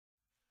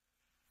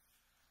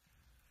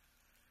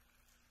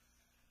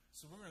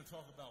So we're going to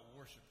talk about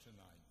worship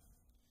tonight.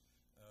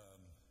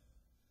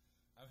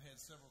 I've had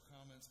several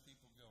comments.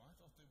 People go, I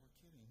thought they were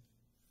kidding.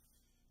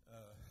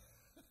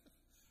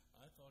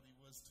 I thought he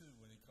was too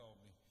when he called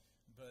me.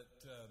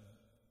 But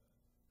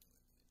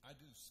I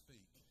do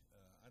speak.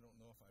 I don't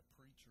know if I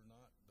preach or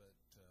not, but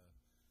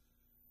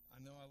I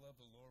know I love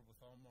the Lord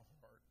with all my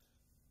heart.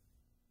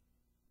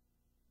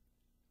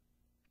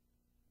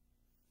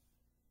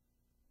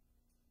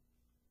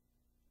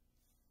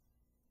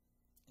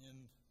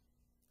 And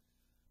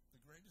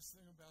the greatest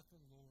thing about the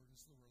Lord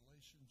is the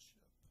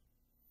relationship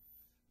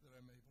that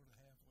I'm able to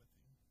have with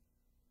Him.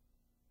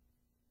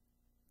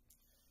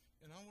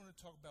 And I want to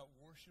talk about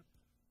worship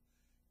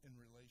and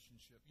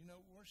relationship. You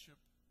know, worship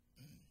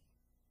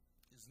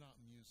is not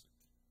music.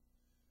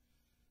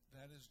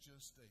 That is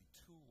just a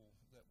tool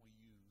that we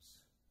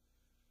use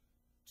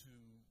to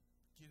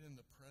get in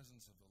the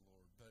presence of the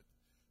Lord. But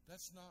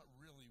that's not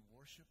really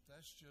worship.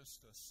 That's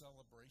just a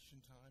celebration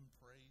time,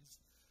 praise,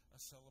 a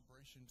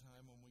celebration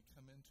time when we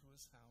come into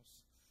His house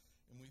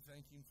and we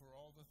thank Him for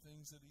all the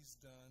things that He's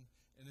done.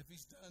 And if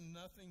He's done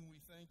nothing,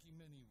 we thank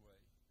Him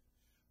anyway.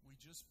 We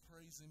just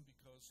praise Him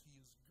because He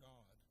is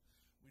God.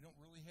 We don't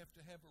really have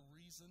to have a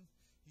reason.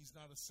 He's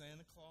not a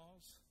Santa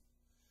Claus.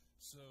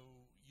 So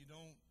you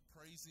don't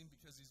praise Him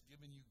because He's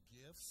given you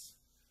gifts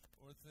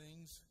or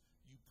things.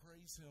 You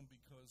praise Him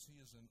because He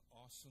is an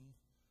awesome,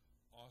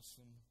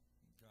 awesome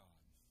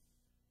God.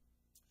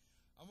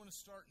 I want to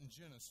start in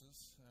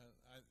Genesis.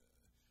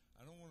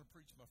 I don't want to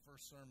preach my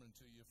first sermon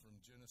to you from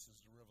Genesis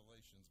to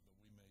Revelations, but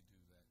we may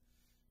do that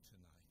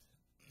tonight.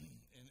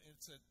 And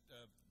it's at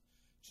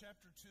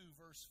chapter 2,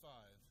 verse 5.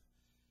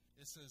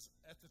 It says,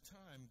 "At the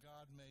time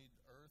God made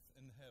earth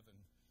and heaven,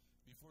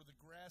 before the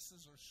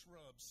grasses or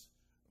shrubs."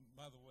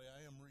 By the way,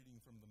 I am reading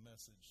from the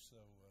Message,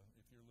 so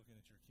if you're looking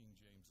at your King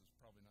James, it's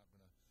probably not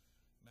going to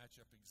match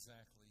up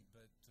exactly.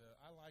 But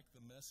I like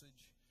the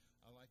Message.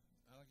 I like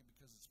it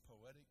because it's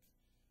poetic.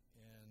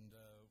 And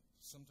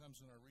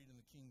sometimes when I read in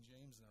the King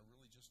James and I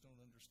really just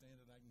don't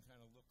understand it, I can kind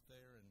of look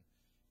there, and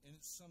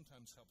it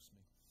sometimes helps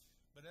me.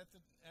 But at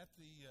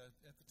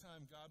the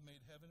time God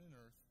made heaven and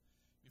earth,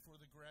 before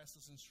the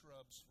grasses and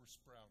shrubs were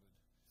sprouted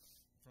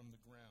from the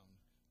ground,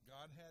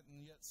 God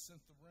hadn't yet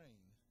sent the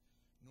rain,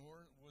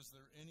 nor was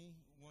there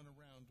anyone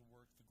around to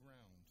work the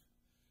ground.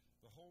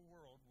 The whole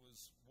world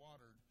was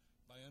watered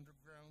by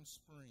underground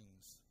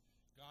springs.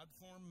 God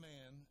formed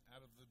man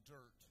out of the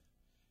dirt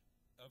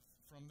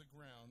from the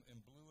ground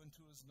and blew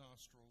into his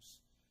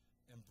nostrils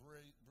and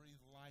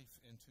breathed life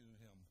into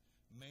him.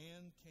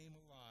 Man came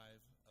alive,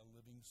 a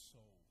living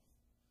soul.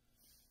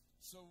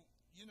 So,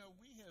 you know,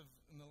 we have,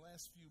 in the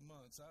last few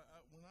months,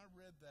 when I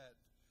read that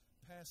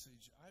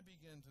passage, I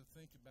began to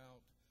think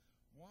about,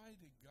 why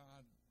did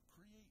God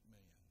create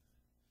man?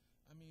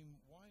 I mean,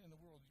 why in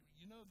the world?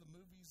 You know the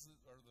movies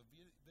or the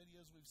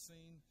videos we've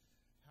seen,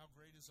 How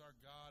Great Is Our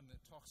God, and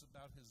it talks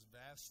about His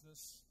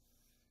vastness,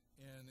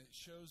 and it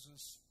shows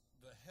us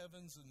the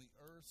heavens and the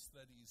earth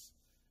that He's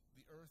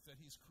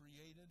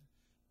created,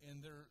 and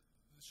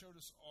it showed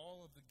us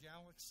all of the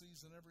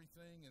galaxies and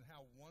everything, and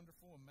how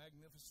wonderful and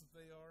magnificent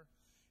they are.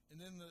 And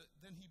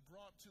then He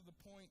brought to the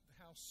point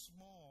how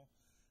small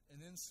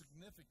and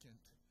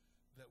insignificant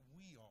that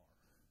we are.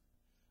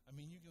 I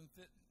mean, you can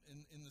fit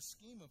in the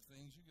scheme of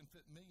things, you can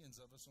fit millions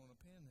of us on a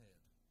pinhead.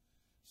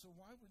 So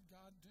why would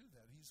God do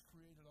that? He's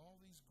created all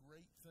these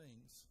great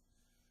things.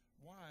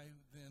 Why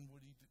then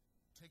would He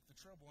take the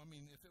trouble? I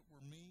mean, if it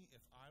were me,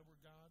 if I were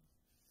God,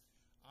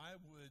 I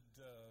would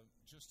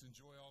just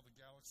enjoy all the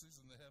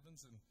galaxies and the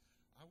heavens, and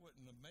I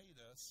wouldn't have made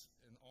us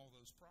and all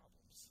those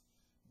problems.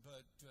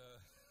 But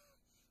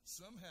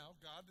somehow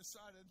God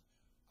decided,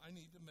 I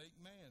need to make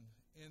man.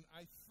 And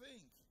I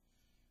think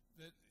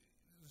that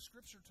the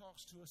Scripture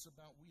talks to us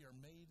about we are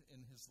made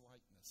in His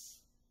likeness.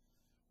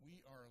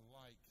 We are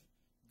like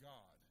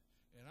God.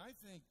 And I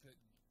think that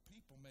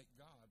people make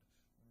God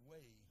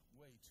way,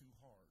 way too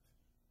hard.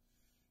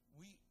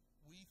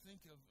 We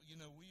think of, you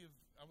know,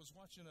 I was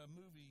watching a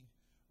movie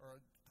or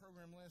a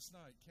program last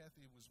night.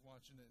 Kathy was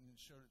watching it and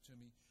showed it to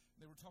me.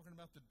 They were talking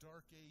about the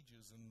dark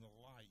ages and the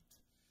light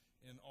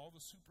and all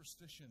the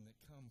superstition that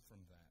come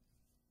from that.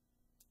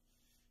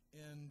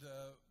 And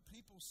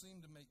people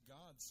seem to make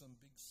God some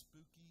big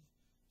spooky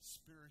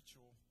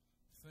spiritual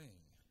thing.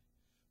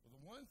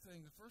 Well,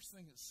 the first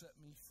thing that set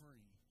me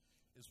free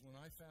is when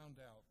I found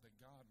out that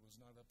God was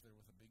not up there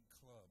with a big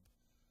club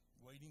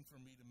waiting for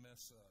me to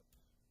mess up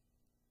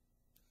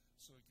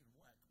so He could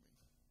whack me.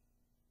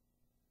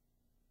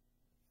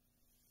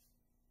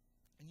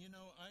 And you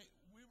know,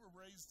 we were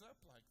raised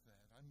up like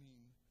that. I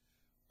mean,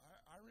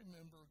 I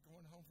remember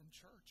going home from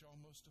church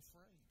almost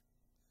afraid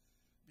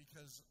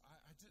because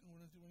I didn't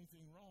want to do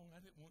anything wrong.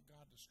 I didn't want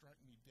God to strike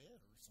me dead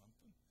or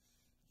something.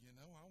 You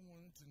know, I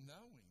wanted to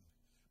know Him,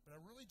 but I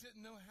really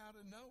didn't know how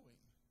to know Him.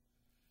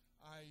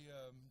 I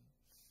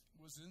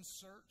was in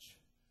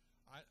search.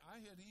 I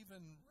had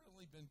even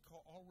really been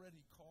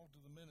already called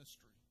to the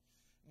ministry.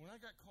 When I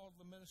got called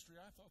to the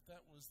ministry, I thought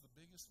that was the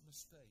biggest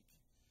mistake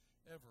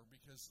ever,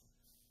 because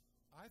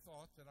I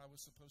thought that I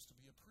was supposed to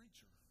be a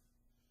preacher.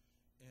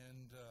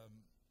 And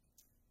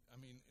I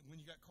mean, when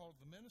you got called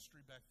to the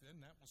ministry back then,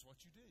 that was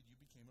what you did. You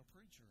became a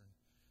preacher. And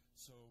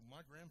so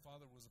my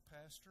grandfather was a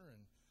pastor,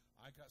 and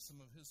I got some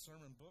of his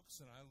sermon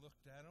books, and I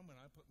looked at them, and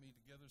I put me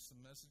together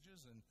some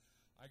messages, and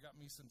I got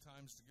me some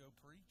times to go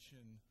preach,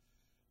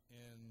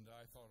 and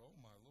I thought, oh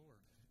my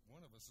Lord,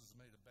 one of us has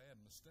made a bad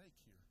mistake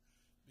here,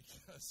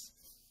 because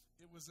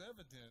it was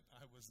evident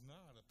I was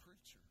not a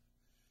preacher.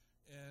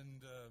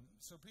 And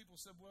so people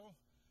said, well,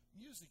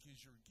 music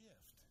is your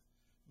gift.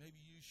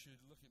 Maybe you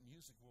should look at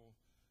music. Well,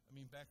 I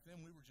mean, back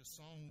then they were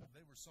song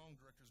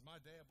directors.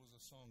 My dad was a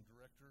song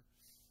director.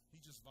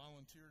 He just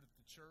volunteered at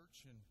the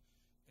church, and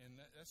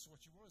that's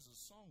what you was, a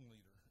song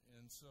leader.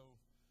 And so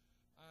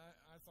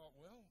I thought,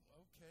 well,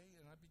 okay,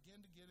 and I began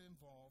to get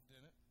involved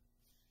in it,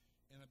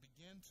 and I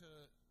began to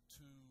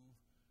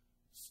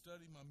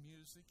study my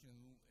music and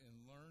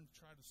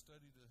try to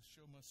study to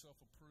show myself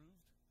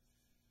approved.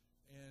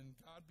 And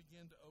God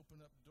began to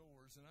open up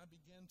doors, and I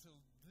began to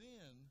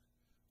then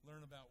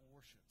learn about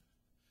worship.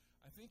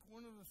 I think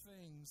one of the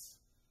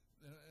things,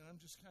 and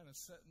I'm just kind of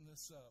setting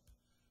this up,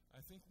 I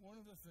think one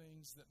of the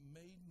things that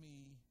made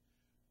me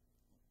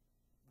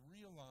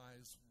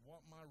realize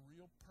what my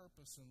real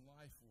purpose in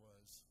life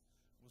was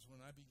when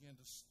I began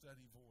to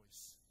study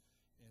voice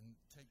and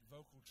take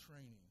vocal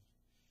training.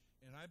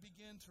 And I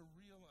began to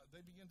realize,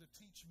 they began to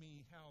teach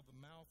me how the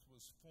mouth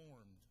was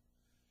formed,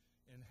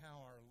 and how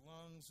our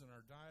lungs and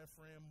our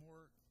diaphragm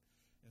worked,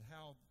 and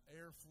how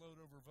air flowed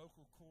over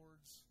vocal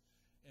cords,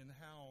 and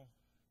how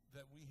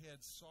that we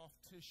had soft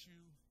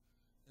tissue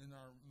in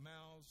our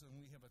mouths, and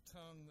we have a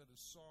tongue that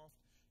is soft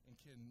and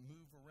can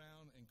move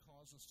around and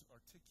cause us to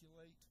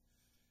articulate.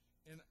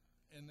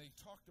 And they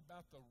talked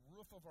about the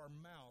roof of our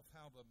mouth,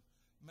 how the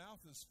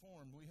mouth is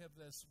formed. We have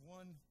this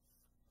one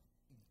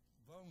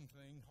bone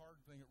thing, hard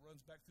thing, it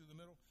runs back through the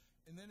middle,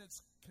 and then it's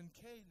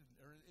concaved,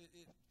 or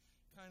it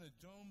kind of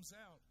domes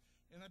out.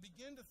 And I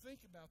began to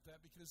think about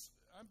that, because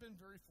I've been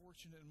very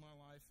fortunate in my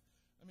life.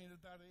 I mean, at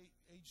about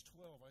age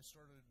 12, I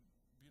started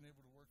being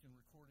able to work in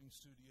recording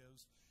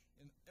studios.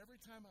 And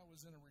every time I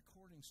was in a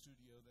recording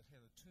studio that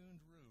had a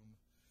tuned room,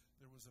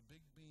 there was a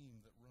big beam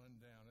that run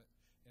down it,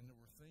 and there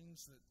were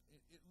things that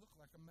it looked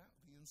like a mouth,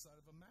 the inside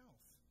of a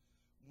mouth,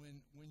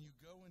 when you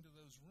go into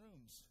those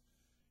rooms.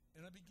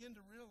 And I began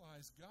to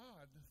realize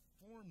God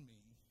formed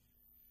me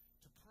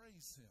to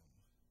praise Him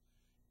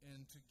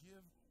and to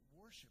give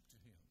worship to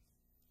Him.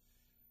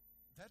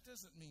 That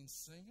doesn't mean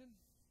singing.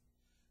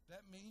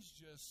 That means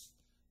just,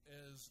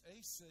 as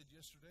Ace said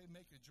yesterday,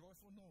 make a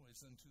joyful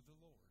noise unto the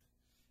Lord.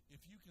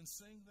 If you can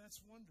sing,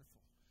 that's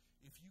wonderful.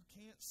 If you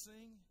can't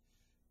sing,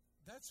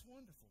 that's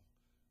wonderful.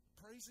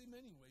 Praise Him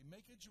anyway.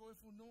 Make a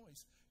joyful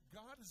noise.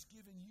 God has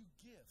given you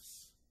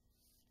gifts.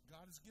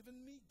 God has given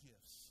me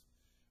gifts.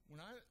 When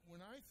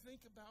I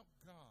think about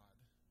God,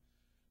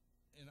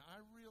 and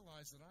I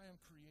realize that I am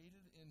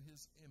created in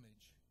His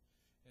image,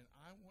 and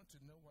I want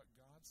to know what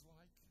God's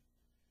like,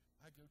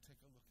 I go take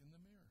a look in the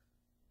mirror.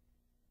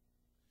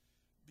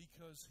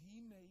 Because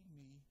He made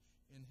me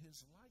in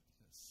His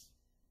likeness.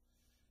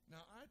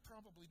 Now, I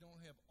probably don't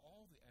have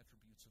all the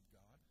attributes of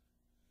God,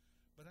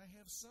 but I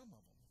have some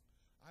of them.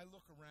 I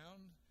look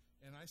around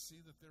and I see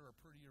that there are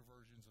prettier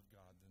versions of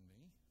God than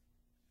me.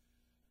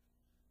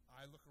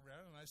 I look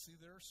around and I see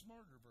there are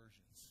smarter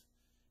versions.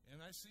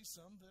 And I see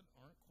some that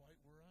aren't quite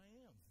where I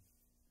am.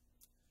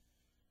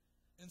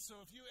 And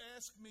so if you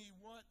ask me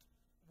what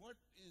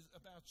is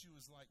about you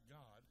is like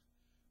God,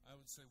 I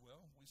would say,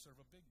 well, we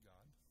serve a big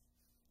God.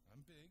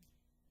 I'm big.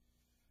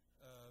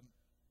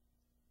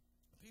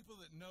 People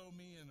that know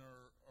me and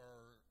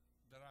are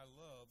that I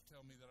love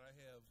tell me that I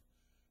have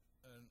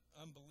an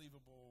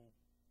unbelievable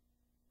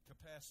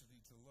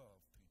capacity to love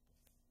people.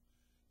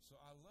 So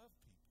I love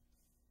people.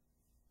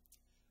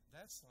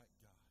 That's like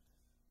God.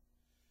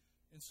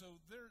 And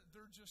so there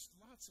are just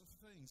lots of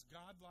things.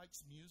 God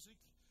likes music.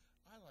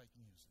 I like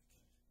music.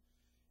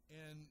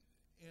 And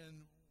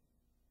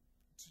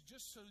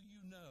just so you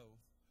know,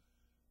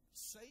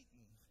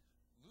 Satan,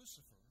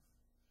 Lucifer,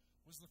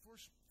 was the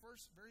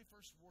very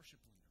first worship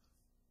leader.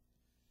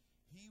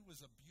 He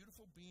was a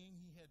beautiful being.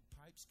 He had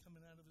pipes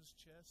coming out of his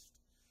chest,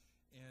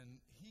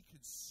 and he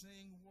could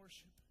sing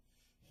worship.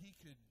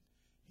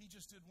 He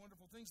just did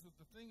wonderful things. But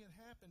the thing that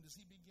happened is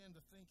he began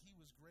to think he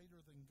was greater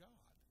than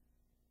God.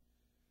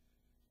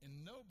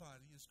 And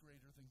nobody is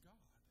greater than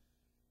God.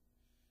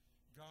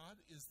 God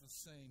is the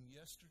same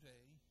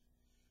yesterday,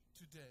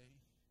 today,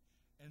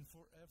 and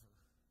forever.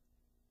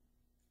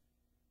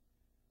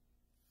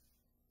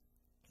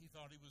 He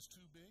thought he was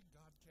too big.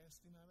 God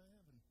cast him out of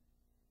heaven.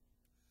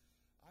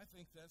 I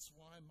think that's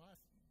why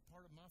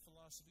part of my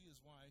philosophy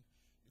is why,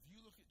 if you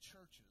look at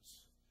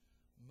churches,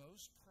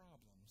 most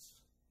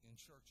problems in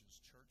churches,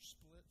 church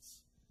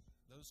splits,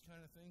 those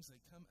kind of things, they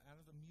come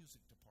out of the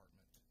music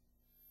department.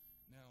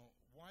 Now,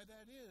 why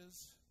that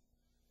is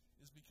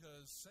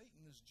because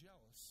Satan is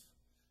jealous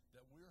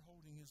that we're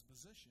holding his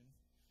position,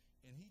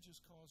 and he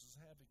just causes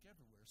havoc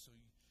everywhere. So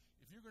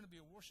if you're going to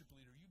be a worship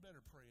leader, you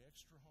better pray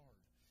extra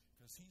hard,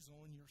 because he's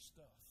on your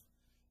stuff,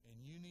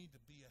 and you need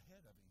to be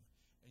ahead of him.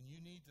 And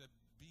you need to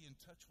be in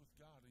touch with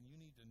God, and you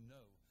need to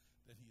know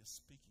that He is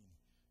speaking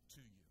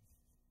to you.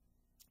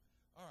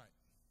 All right.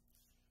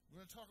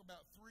 We're going to talk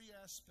about three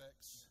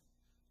aspects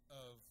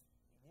of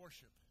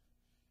worship: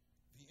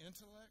 the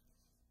intellect,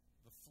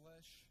 the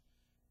flesh,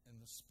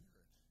 and the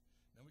spirit.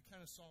 Now, we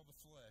kind of saw the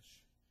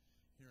flesh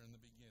here in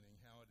the beginning,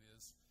 how it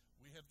is.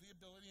 We have the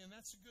ability, and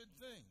that's a good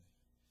thing.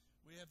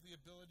 We have the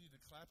ability to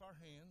clap our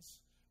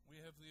hands. We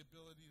have the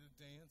ability to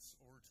dance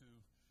or to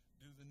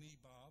do the knee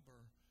bob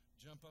or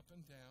jump up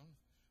and down.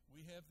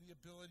 We have the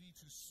ability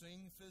to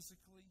sing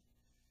physically.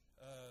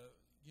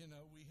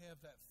 We have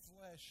that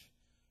flesh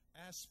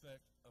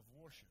aspect of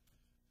worship.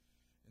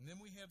 And then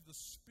we have the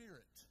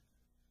spirit.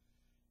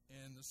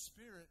 And the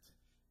spirit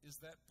is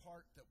that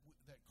part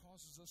that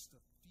causes us to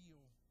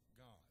feel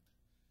God.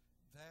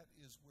 That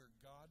is where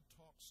God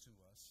talks to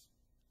us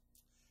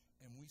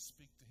and we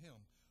speak to Him.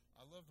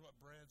 I loved what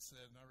Brad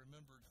said, and I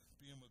remembered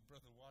being with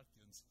Brother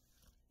Watkins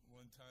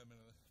one time, and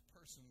a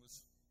person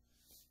was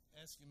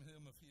asking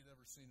him if he had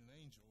ever seen an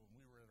angel, and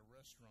we were at a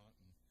restaurant,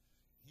 and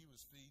he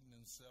was feeding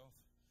himself,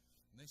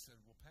 and they said,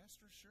 "Well,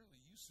 Pastor,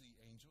 surely you see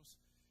angels."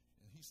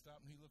 And he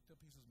stopped and he looked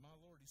up, he says, "My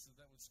Lord," he said,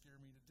 "that would scare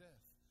me to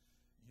death."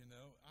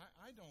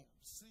 I don't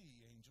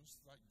see angels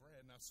like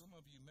Brad. Now, some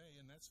of you may,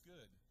 and that's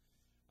good.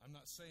 I'm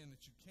not saying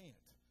that you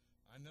can't.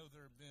 I know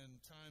there have been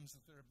times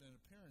that there have been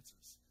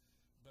appearances,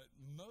 but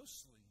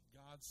mostly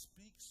God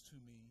speaks to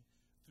me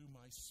through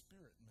my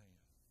spirit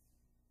man.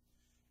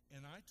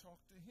 And I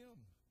talk to Him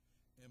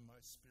in my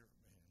spirit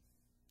man.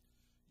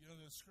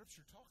 The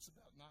scripture talks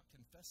about not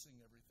confessing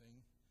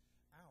everything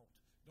out.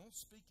 Don't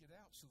speak it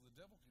out so the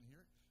devil can hear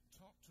it.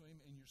 Talk to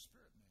Him in your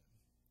spirit man.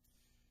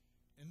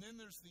 And then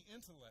there's the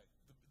intellect,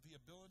 the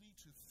ability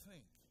to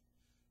think,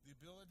 the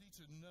ability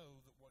to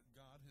know that what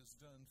God has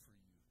done for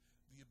you,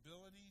 the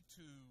ability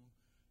to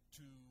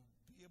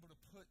be able to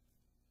put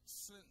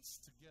sense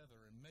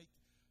together and make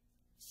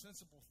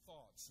sensible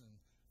thoughts and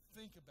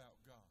think about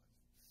God.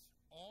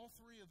 All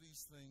three of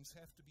these things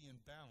have to be in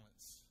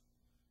balance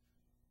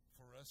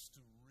for us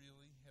to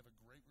really have a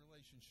great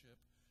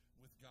relationship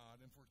with God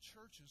and for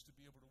churches to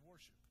be able to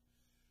worship.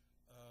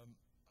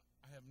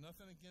 I have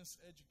nothing against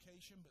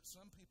education, but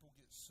some people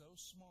get so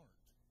smart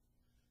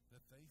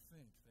that they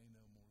think they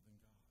know more than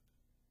God.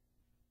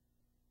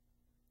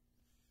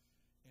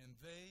 And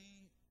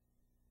they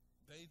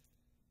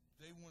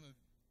want to,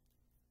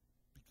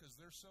 because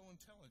they're so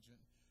intelligent,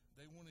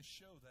 they want to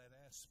show that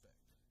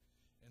aspect.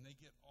 And they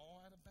get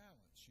all out of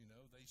balance,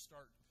 They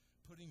start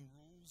putting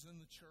rules in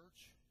the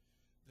church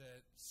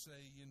that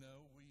say, we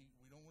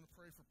don't want to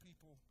pray for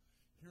people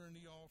here in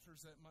the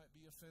altars. That might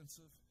be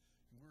offensive.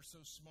 We're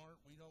so smart.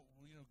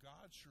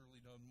 God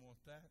surely doesn't want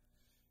that.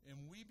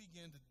 And we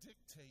begin to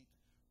dictate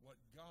what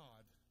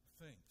God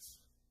thinks.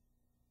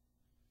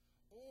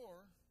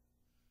 Or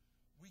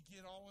we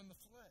get all in the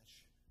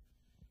flesh.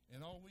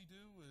 And all we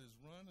do is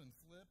run and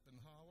flip and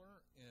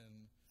holler,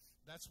 and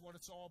that's what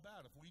it's all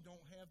about. If we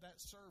don't have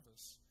that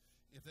service,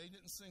 if they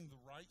didn't sing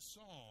the right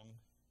song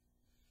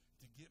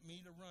to get me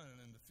to run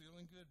and to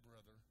feeling good,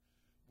 brother,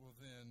 well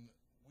then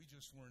we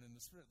just weren't in the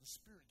Spirit. The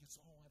Spirit gets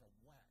all out of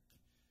whack.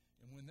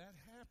 And when that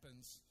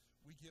happens,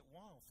 we get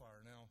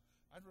wildfire. Now,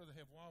 I'd rather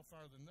have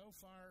wildfire than no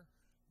fire,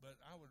 but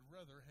I would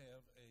rather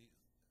have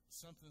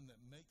something that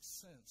makes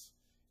sense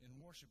in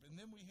worship. And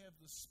then we have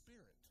the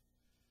Spirit.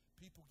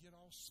 People get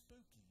all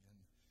spooky,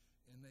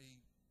 and they,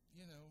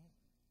 we know.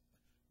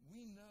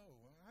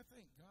 I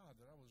thank God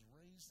that I was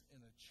raised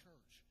in a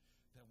church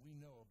that we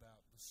know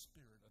about the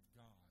Spirit of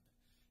God.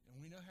 And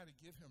we know how to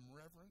give Him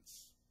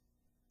reverence.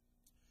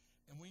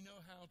 And we know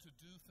how to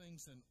do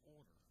things in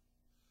order.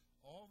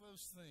 All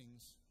those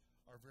things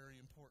are very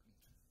important.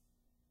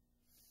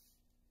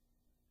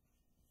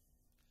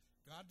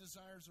 God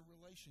desires a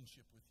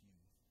relationship with you.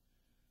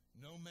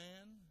 No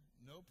man,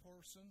 no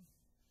person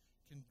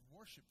can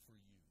worship for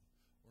you,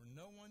 or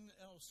no one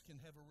else can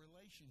have a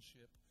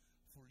relationship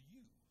for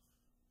you.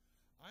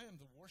 I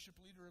am the worship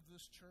leader of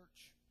this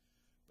church,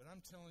 but I'm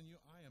telling you,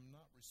 I am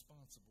not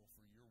responsible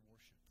for your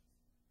worship.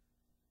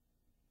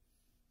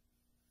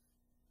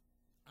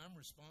 I'm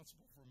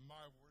responsible for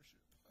my worship.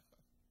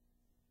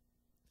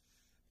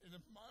 And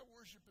if my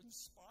worship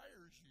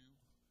inspires you,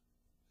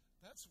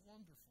 that's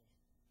wonderful.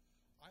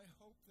 I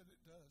hope that it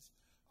does.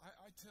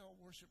 I tell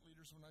worship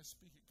leaders when I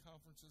speak at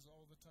conferences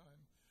all the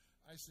time,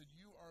 I said,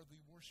 you are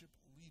the worship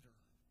leader.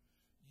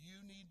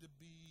 You need to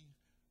be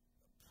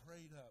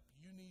prayed up.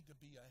 You need to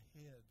be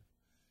ahead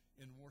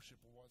in worship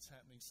of what's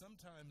happening.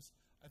 Sometimes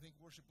I think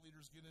worship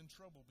leaders get in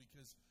trouble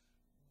because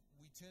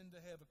we tend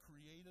to have a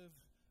creative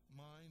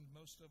mind,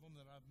 most of them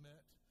that I've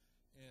met,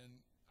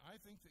 and I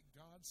think that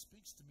God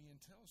speaks to me and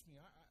tells me.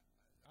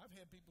 I've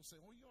had people say,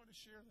 well, you ought to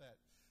share that.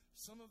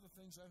 Some of the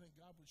things I think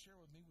God would share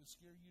with me would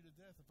scare you to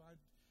death if I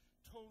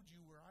told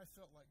you where I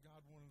felt like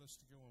God wanted us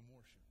to go and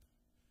worship.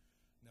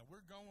 Now,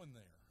 we're going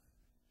there,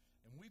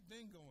 and we've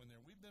been going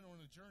there. We've been on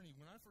a journey.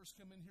 When I first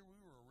came in here,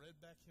 we were a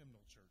redback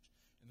hymnal church,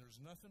 and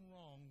there's nothing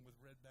wrong with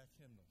redback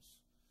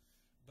hymnals.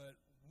 But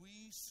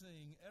we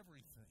sing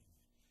everything.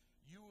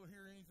 You will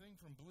hear anything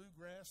from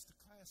bluegrass to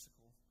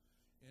classical,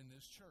 in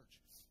this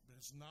church. But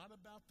it's not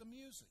about the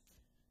music.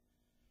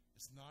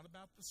 It's not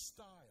about the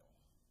style.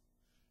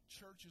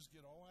 Churches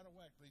get all out of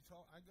whack.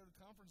 I go to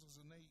conferences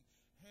and they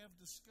have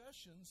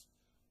discussions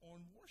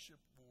on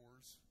worship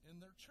wars in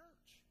their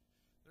church.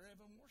 They're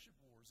having worship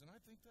wars, and I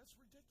think that's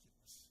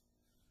ridiculous.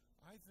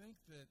 I think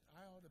that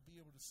I ought to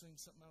be able to sing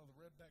something out of the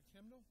Redback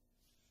hymnal,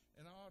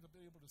 and I ought to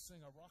be able to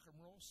sing a rock and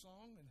roll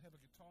song and have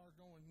a guitar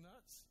going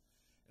nuts,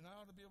 and I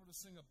ought to be able to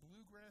sing a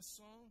bluegrass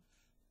song.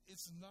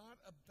 It's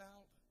not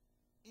about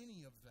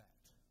any of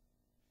that.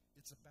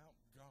 It's about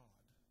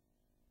God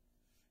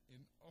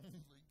and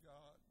only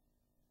God.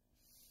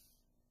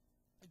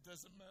 It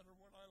doesn't matter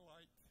what I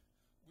like.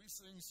 We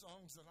sing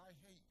songs that I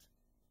hate.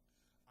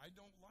 I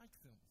don't like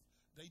them.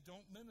 They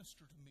don't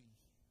minister to me,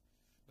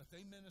 but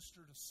they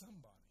minister to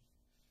somebody.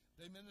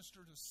 They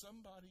minister to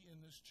somebody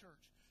in this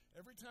church.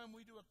 Every time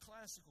we do a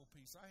classical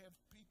piece, I have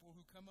people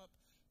who come up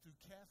through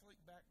Catholic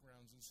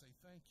backgrounds and say,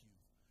 thank you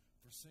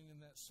for singing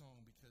that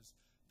song, because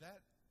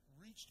that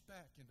reached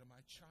back into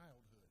my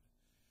childhood,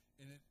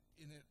 and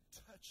it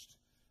touched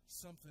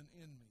something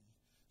in me.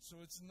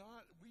 So it's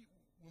not,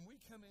 when we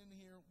come in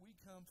here, we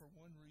come for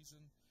one reason,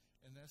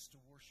 and that's to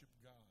worship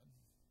God.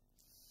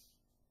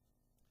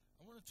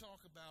 I want to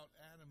talk about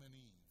Adam and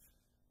Eve.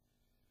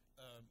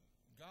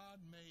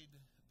 God made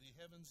the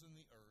heavens and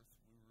the earth.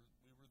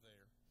 We were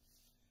there.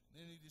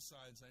 Then he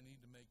decides, I need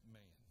to make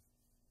man.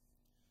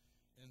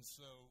 And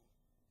so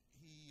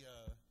he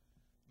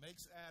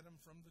makes Adam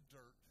from the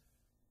dirt,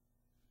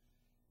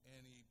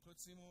 and he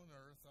puts him on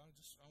earth. I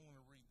want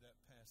to read that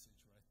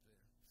passage right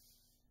there.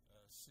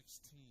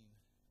 16.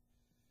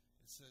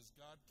 It says,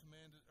 God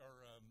commanded,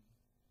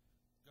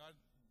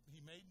 he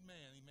made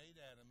man, he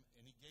made Adam,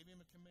 and he gave him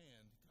a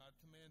command. God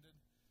commanded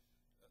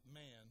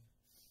man,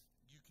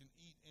 you can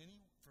eat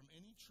from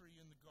any tree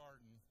in the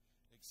garden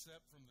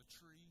except from the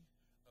tree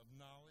of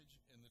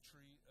knowledge and the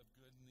tree of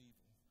good and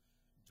evil.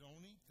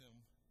 Don't eat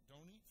them.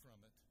 Don't eat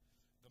from it.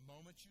 The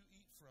moment you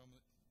eat from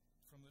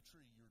the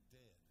tree, you're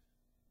dead.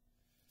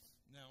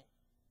 Now,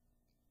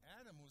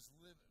 Adam was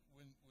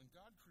when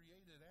God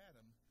created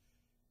Adam,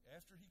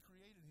 after he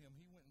created him,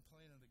 he went and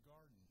planted a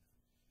garden,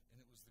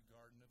 and it was the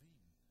Garden of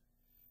Eden.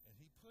 And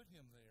he put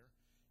him there,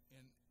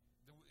 and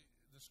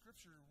the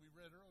scripture we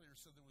read earlier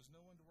said there was no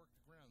one to work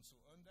the ground. So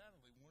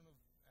undoubtedly, one of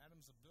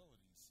Adam's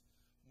abilities,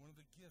 one of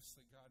the gifts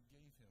that God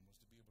gave him,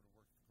 was to be able to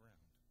work the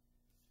ground.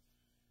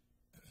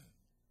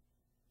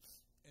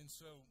 And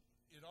so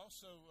it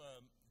also,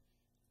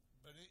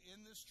 but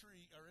in this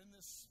tree, or in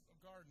this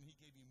garden, he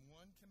gave him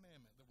one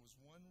commandment. There was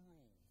one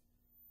rule.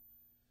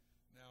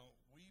 Now,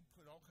 we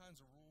put all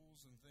kinds of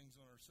rules and things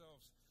on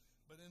ourselves,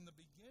 but in the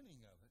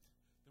beginning of it,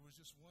 there was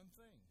just one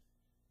thing.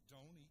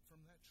 Don't eat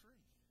from that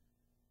tree.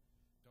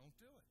 Don't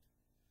do it.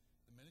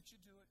 The minute you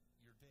do it,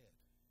 you're dead.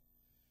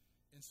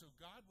 And so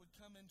God would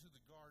come into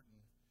the garden,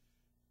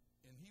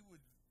 and he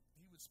would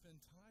spend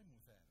time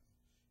with Adam.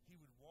 He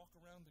would walk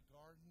around the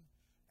garden.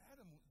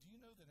 Do you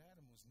know that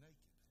Adam was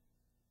naked?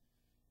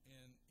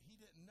 And he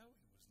didn't know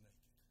he was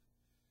naked.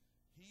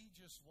 He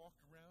just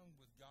walked around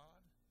with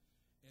God,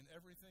 and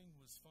everything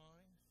was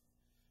fine.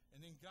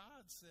 And then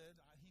God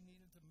said he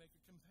needed to make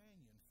a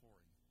companion for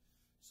him.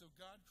 So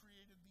God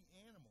created the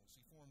animals.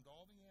 He formed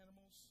all the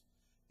animals.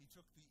 He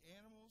took the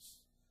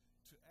animals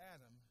to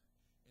Adam,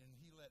 and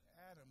he let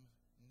Adam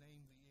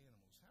name the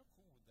animals. How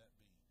cool would that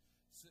be?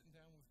 Sitting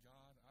down with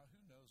God.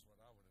 Who knows what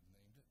I would have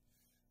named it.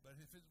 But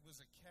if it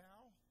was a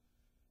cow,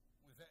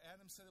 if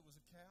Adam said it was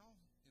a cow,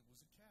 it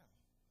was a cow.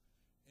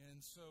 And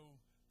so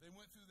they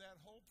went through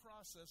that whole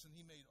process, and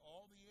he made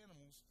all the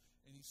animals,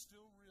 and he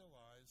still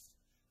realized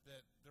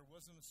that there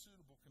wasn't a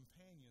suitable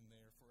companion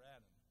there for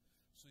Adam.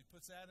 So he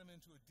puts Adam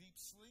into a deep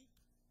sleep,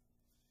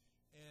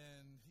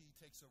 and he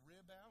takes a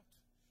rib out,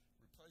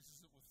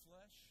 replaces it with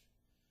flesh,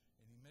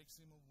 and he makes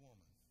him a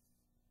woman.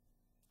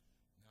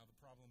 Now the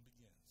problem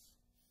begins.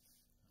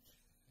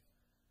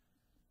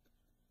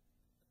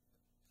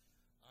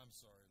 I'm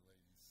sorry,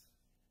 ladies.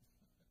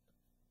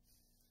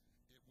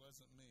 It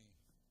wasn't me.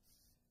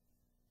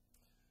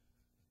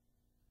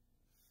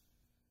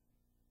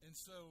 And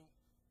so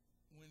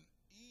when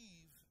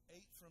Eve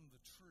ate from the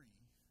tree,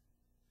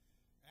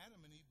 Adam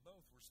and Eve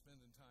both were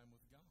spending time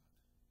with God.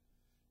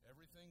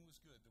 Everything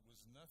was good. There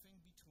was nothing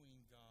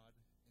between God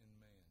and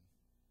man.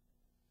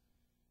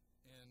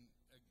 And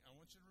I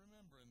want you to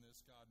remember in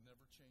this, God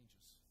never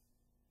changes.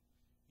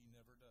 He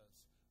never does.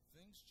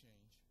 Things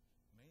change.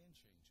 Man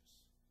changes.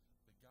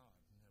 But God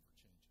never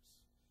changes.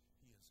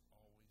 He is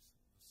always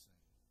the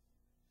same.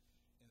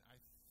 And I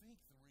think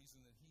the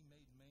reason that he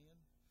made man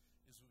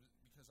is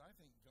because I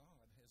think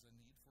God has a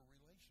need for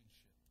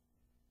relationship.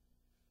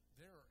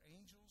 There are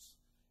angels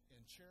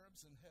and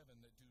cherubs in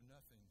heaven that do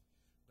nothing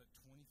but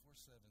 24/7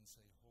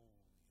 say,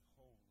 holy,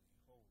 holy,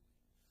 holy.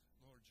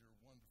 Lord, you're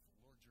wonderful.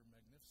 Lord, you're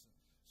magnificent.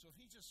 So if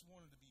he just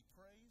wanted to be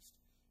praised,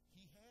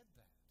 he had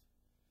that.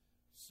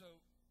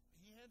 So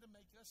he had to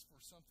make us for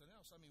something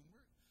else. I mean,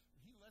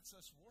 he lets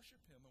us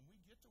worship him, and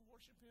we get to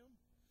worship him.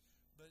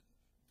 But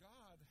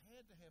God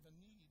had to have a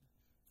need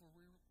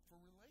for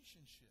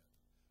relationship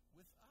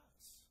with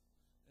us.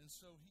 And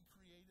so he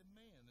created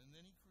man, and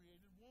then he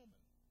created woman.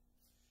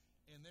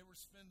 And they were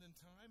spending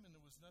time, and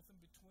there was nothing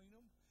between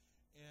them.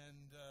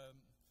 And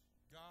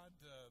God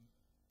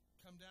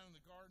come down in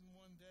the garden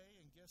one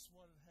day, and guess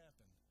what had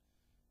happened?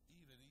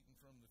 Eve had eaten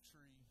from the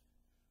tree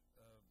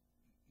of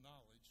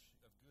knowledge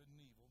of good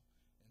and evil,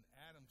 and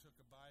Adam took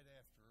a bite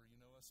after her. You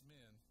know, us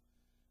men,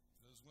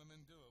 if those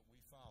women do it, we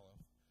follow.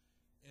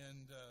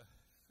 And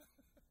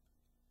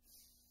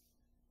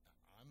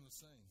I'm the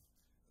same.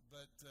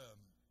 But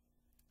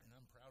and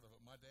I'm proud of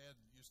it. My dad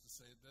used to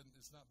say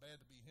it's not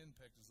bad to be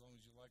henpecked as long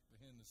as you like the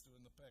hen that's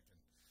doing the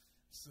pecking.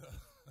 So,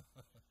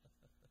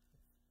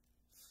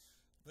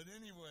 but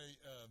anyway,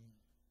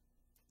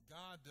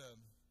 God,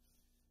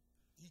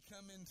 he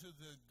come into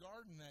the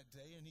garden that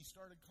day and he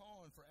started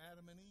calling for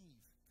Adam and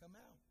Eve. Come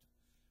out.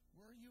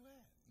 Where are you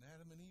at? And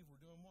Adam and Eve were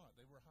doing what?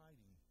 They were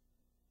hiding.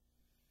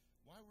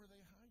 Why were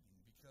they hiding?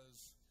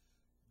 Because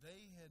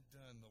they had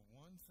done the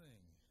one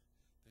thing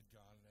that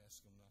God had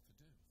asked them not to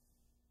do.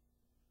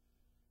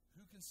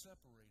 Who can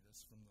separate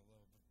us from the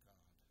love of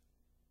God?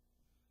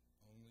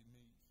 Only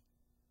me.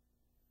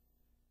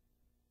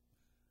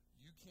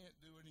 You can't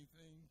do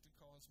anything to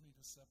cause me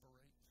to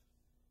separate.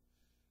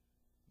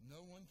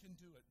 No one can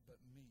do it but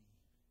me.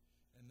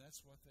 And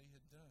that's what they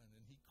had done.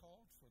 And he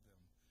called for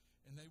them.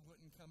 And they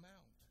wouldn't come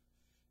out.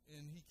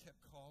 And he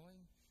kept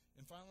calling.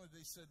 And finally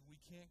they said,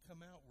 we can't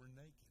come out. We're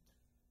naked.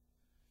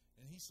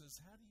 And he says,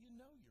 how do you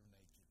know you're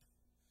naked?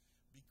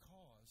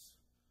 Because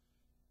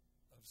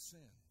of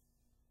sin.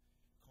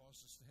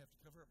 Caused us to have to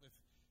cover up.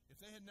 If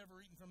they had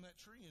never eaten from that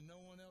tree and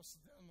no one else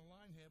down the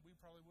line had, we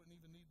probably wouldn't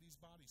even need these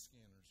body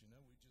scanners. You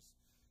know, we'd just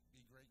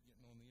be great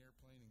getting on the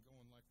airplane and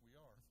going like we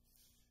are.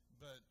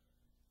 But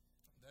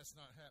that's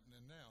not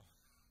happening now.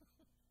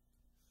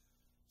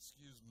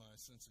 Excuse my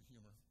sense of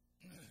humor.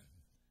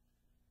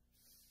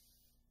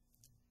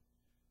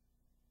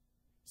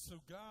 So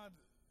God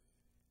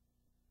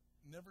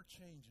never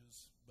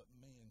changes, but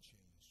man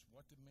changed.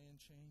 What did man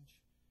change?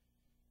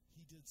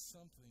 He did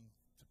something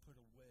to put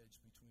a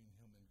wedge between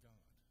him and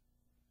God.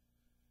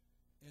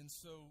 And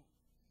so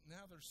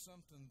now there's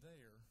something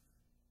there.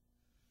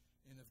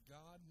 And if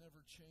God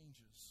never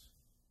changes,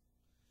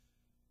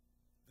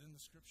 then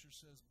the scripture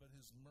says, but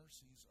his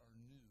mercies are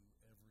new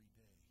every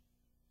day.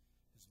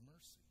 His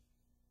mercy.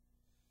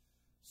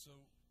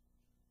 So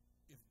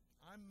if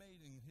I'm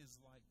made in his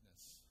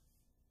likeness,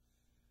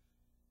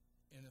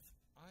 and if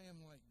I am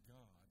like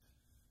God,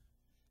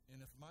 and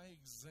if my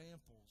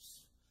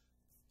examples,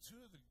 two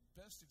of the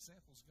best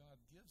examples God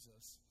gives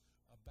us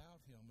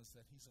about him is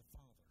that he's a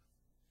father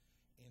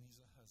and he's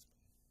a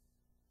husband.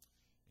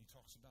 And he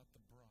talks about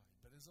the bride.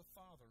 But as a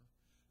father,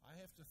 I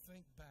have to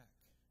think back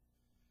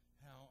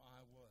how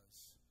I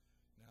was.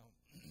 Now,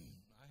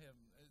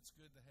 it's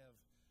good to have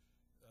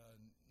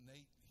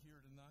Nate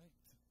here tonight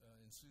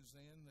and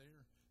Suzanne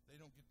there. They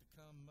don't get to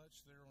come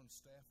much. They're on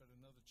staff at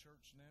another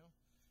church now.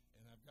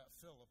 And I've got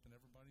Philip, and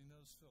everybody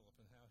knows Philip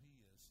and how he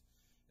is.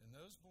 And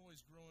those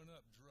boys growing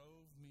up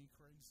drove me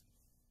crazy.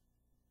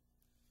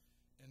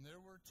 And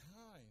there were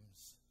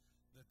times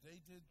that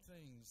they did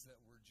things that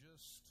were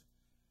just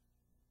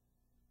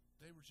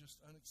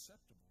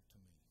unacceptable to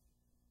me.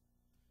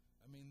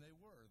 I mean, they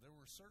were. There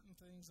were certain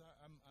things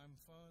I'm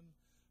fun.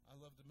 I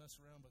love to mess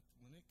around, but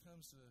when it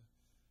comes to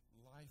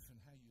life and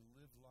how you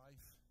live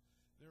life,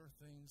 there are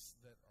things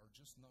that are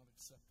just not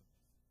acceptable.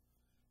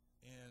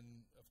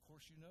 And of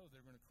course, you know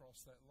they're going to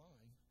cross that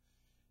line.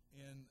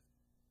 And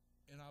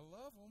I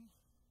love them,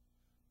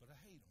 but I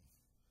hate them.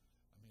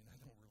 I mean, I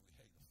don't really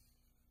hate them.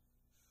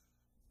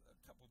 A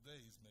couple of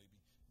days maybe.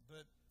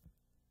 But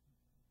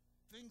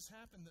things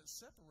happened that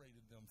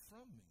separated them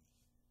from me.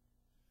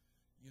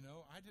 You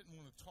know, I didn't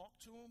want to talk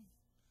to them.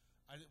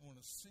 I didn't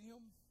want to see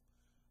them.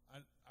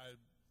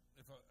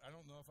 I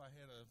don't know if I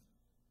had a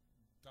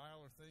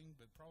dialer thing,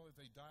 but probably if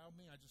they dialed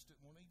me, I just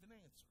didn't want to even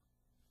answer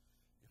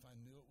if I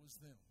knew it was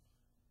them.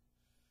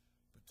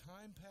 But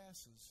time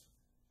passes,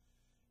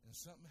 and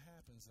something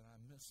happens, and I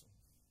miss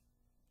them.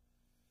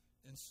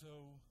 And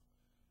so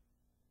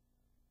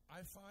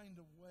I find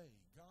a way.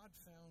 God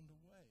found a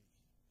way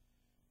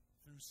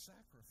through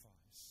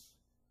sacrifice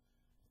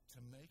to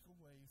make a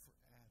way for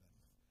Adam.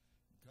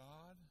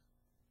 God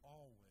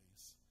always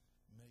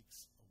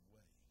makes a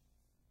way.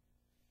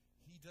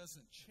 He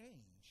doesn't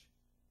change,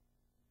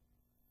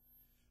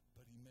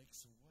 but he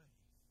makes a way.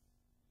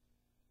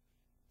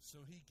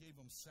 So he gave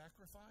them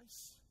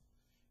sacrifice,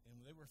 and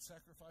they were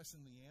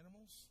sacrificing the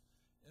animals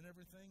and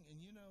everything.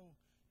 And you know,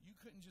 you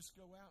couldn't just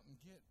go out and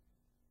get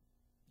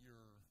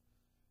your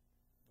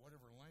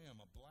whatever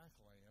lamb, a black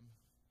lamb.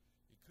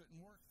 It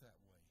couldn't work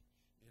that way.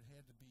 It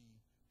had to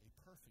be a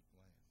perfect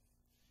lamb.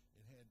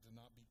 It had to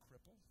not be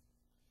crippled.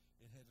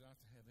 It had not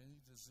to have any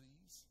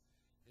disease.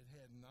 It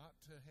had not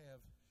to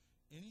have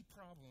any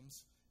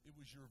problems. It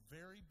was your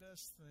very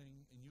best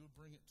thing, and you would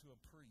bring it to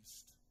a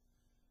priest,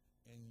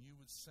 and you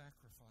would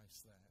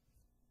sacrifice that.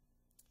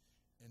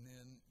 And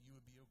then you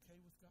would be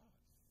okay with God.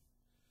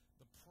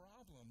 The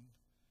problem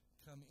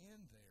come in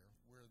there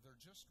where there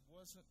just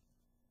wasn't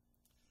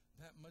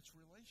that much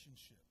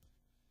relationship.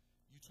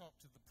 You talk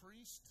to the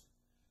priest,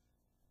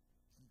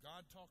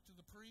 God talked to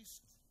the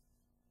priest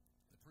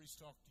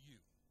talked to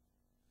you.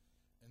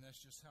 And that's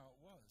just how it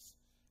was.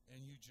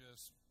 And you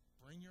just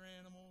bring your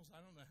animals. I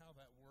don't know how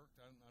that worked.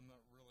 I'm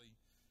not really,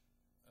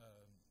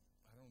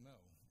 I don't know,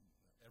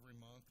 every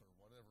month or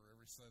whatever,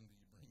 every Sunday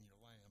you bring your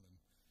lamb and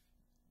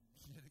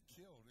get it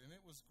killed. And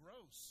it was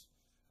gross.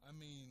 I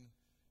mean,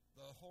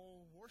 the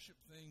whole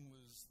worship thing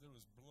was, there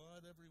was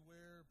blood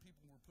everywhere.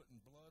 People were putting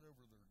blood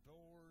over their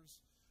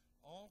doors.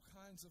 All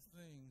kinds of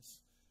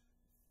things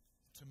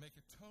to make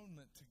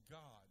atonement to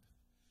God.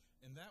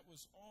 And that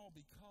was all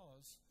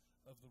because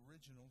of the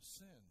original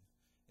sin.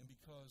 And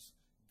because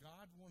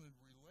God wanted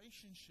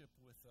relationship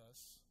with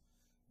us,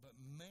 but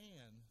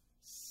man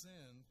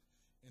sinned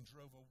and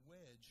drove a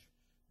wedge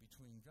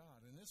between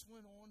God. And this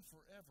went on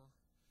forever.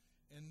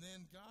 And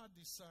then God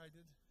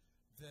decided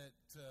that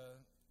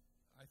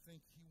I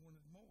think he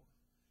wanted more.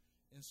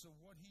 And so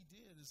what he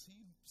did is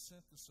he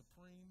sent the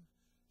supreme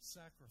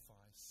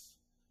sacrifice.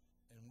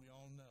 And we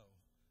all know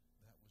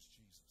that was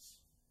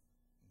Jesus.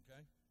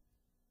 Okay?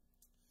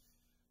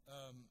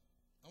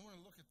 I want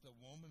to look at the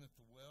woman at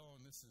the well,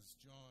 and this is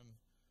John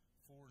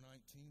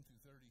 4:19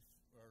 through 30,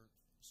 or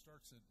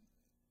starts in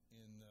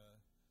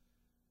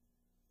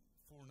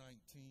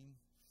 4:19,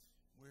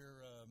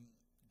 where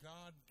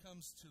God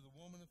comes to the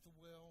woman at the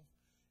well,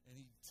 and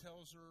he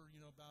tells her,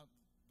 about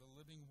the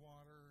living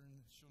water,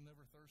 and she'll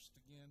never thirst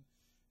again.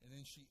 And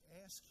then she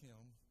asks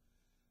him,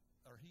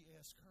 or he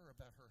asks her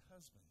about her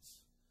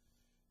husbands.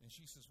 And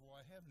she says, well,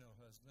 I have no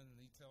husband. And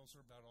he tells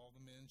her about all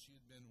the men she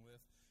had been with,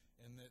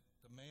 and that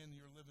the man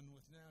you're living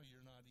with now,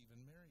 you're not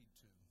even married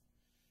to.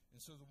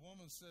 And so the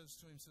woman says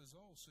to him,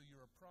 oh, so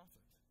you're a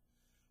prophet.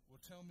 Well,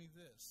 tell me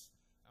this.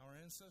 Our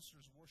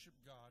ancestors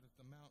worshiped God at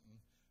the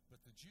mountain, but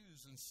the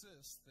Jews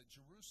insist that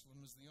Jerusalem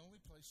is the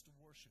only place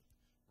to worship,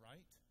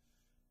 right?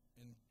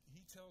 And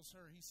he tells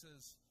her, he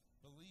says,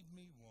 believe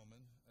me,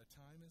 woman, a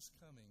time is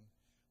coming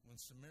when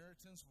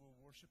Samaritans will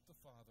worship the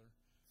Father,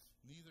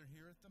 neither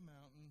here at the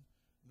mountain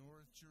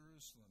nor at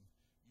Jerusalem.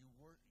 You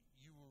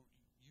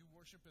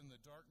worship in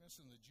the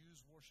darkness, and the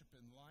Jews worship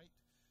in light,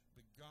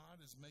 but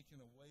God is making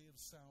a way of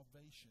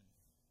salvation.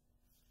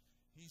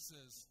 He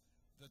says,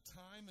 the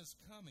time is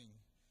coming.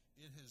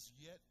 It has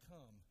yet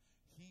come.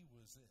 He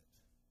was it.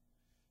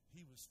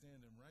 He was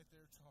standing right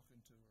there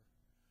talking to her.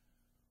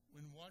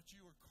 When what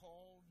you are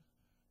called,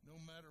 no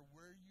matter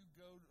where you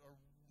go, or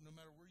no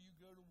matter where you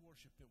go to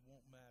worship, it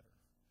won't matter,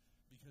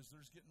 because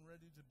there's getting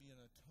ready to be an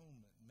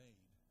atonement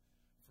made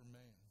for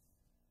man.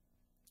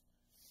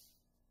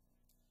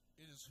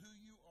 It is who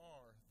you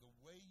are, the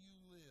way you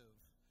live,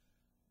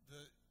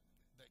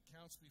 that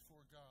counts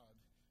before God.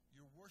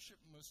 Your worship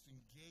must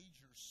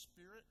engage your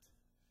spirit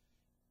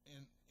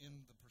and in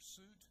the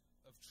pursuit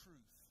of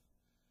truth.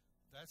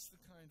 That's the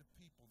kind of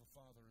people the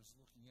Father is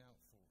looking out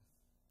for.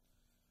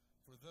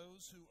 For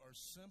those who are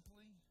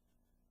simply,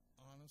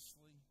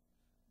 honestly,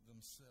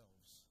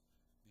 themselves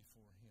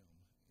before him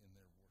in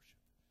their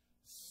worship.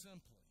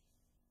 Simply.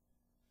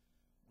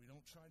 We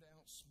don't try to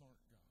outsmart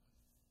God.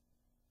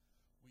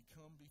 We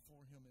come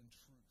before him in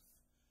truth.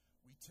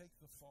 We take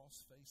the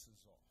false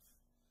faces off.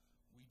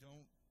 We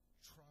don't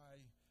try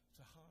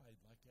to hide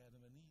like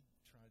Adam and Eve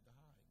tried to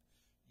hide.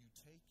 You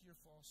take your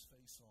false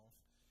face off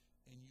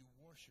and you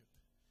worship,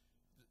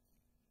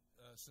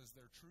 says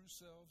their true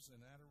selves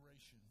in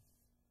adoration.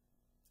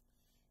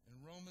 In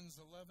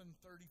Romans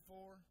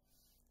 11:34,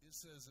 it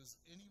says, is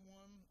there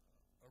anyone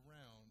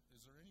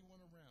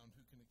around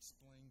who can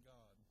explain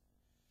God?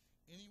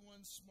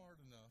 Anyone smart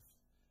enough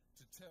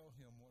to tell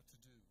him what to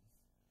do?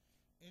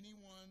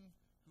 Anyone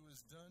who has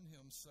done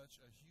him such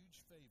a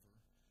huge favor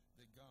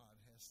that God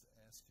has to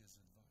ask his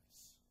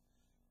advice.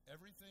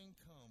 Everything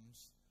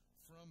comes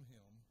from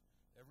him.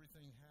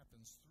 Everything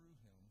happens through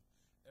him.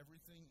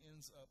 Everything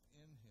ends up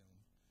in him.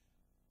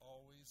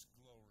 Always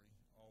glory,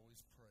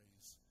 always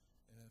praise.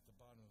 And at the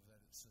bottom of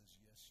that it says,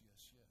 yes,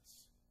 yes, yes.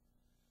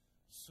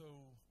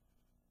 So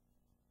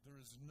there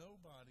is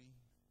nobody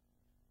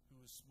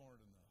who is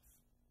smart enough.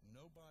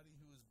 Nobody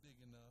who is big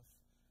enough.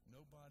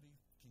 Nobody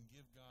can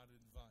give God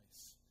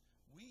advice.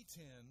 We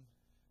tend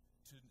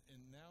to,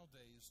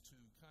 nowadays, to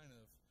kind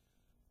of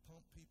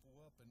pump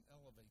people up and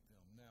elevate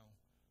them. Now,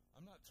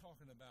 I'm not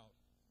talking about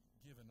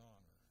giving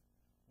honor.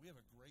 We have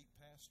a great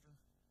pastor,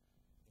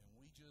 and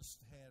we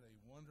just had a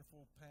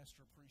wonderful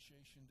Pastor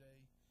Appreciation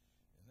Day,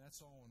 and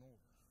that's all in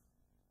order.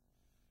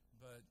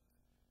 But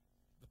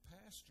the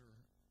pastor,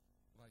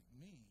 like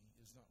me,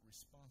 is not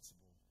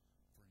responsible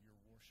for your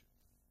worship.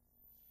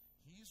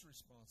 He's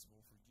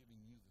responsible for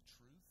giving you the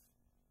truth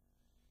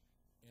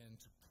and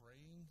to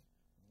praying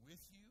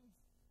with you.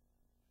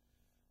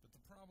 But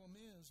the problem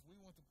is, we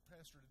want the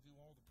pastor to do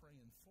all the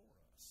praying for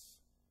us.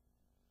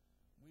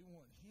 We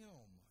want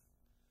him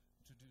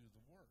to do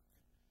the work.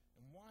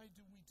 And why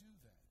do we do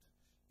that?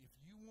 If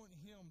you want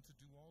him to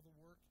do all the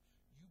work,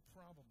 you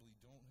probably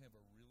don't have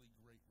a really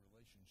great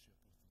relationship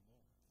with the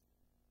Lord.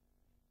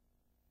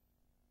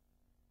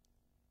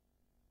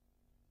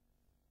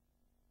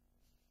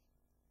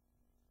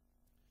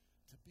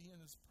 To be in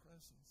his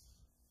presence,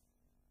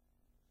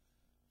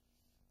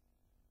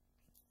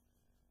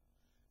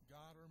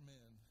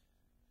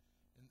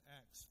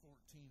 Acts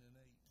 14 and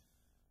 8.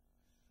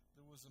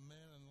 There was a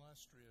man in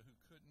Lystra who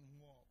couldn't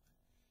walk.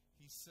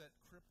 He sat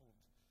crippled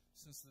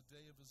since the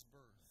day of his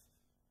birth.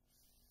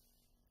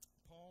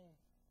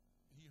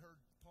 He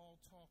heard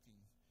Paul talking.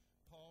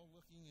 Paul,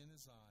 looking in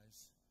his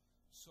eyes,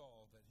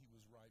 saw that he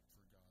was ripe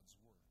for God's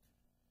work.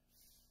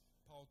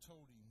 Paul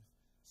told him,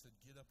 said,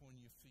 "Get up on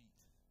your feet."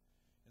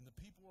 And the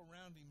people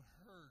around him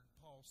heard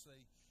Paul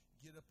say,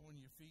 "Get up on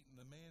your feet." And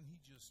the man, he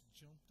just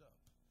jumped up.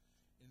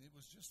 And it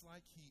was just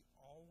like he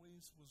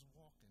always was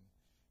walking.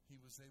 He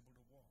was able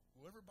to walk.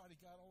 Well, everybody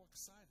got all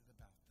excited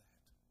about that.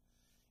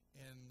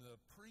 And the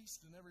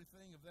priest and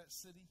everything of that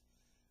city,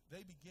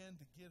 they began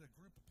to get a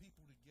group of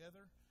people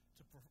together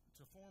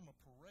to form a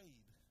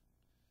parade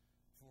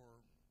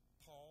for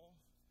Paul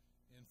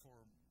and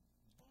for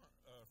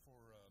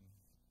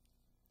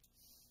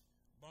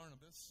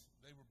Barnabas.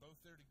 They were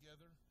both there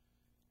together.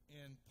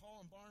 And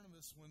Paul and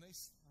Barnabas, when they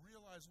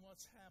realize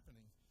what's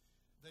happening,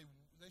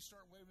 they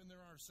start waving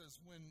their arms. It says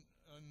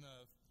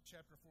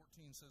chapter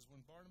 14 says,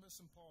 when Barnabas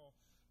and Paul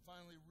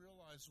finally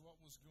realized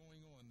what was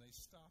going on, they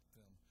stopped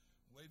them.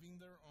 Waving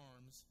their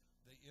arms,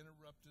 they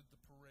interrupted the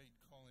parade,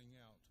 calling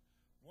out,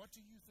 "What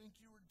do you think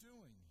you are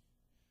doing?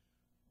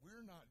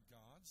 We're not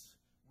gods.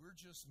 We're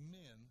just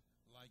men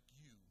like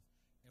you.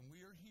 And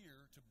we are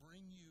here to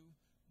bring you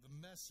the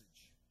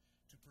message,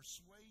 to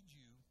persuade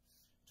you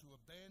to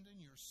abandon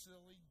your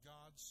silly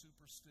God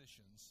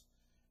superstitions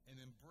and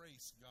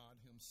embrace God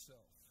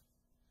himself,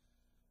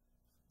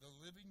 the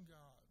living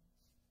God.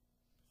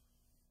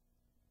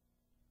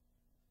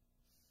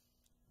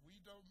 We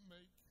don't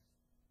make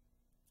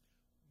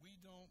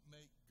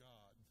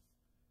God.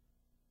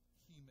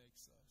 He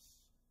makes us.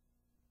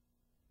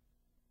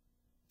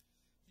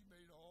 He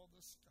made all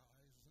the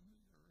skies and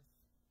the earth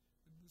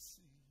and the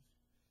sea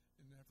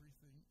and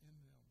everything in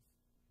them.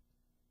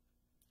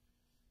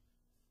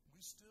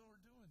 We still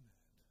are doing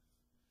that.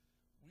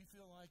 We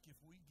feel like if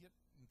we get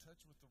in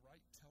touch with the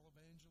right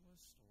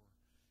televangelist, or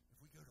if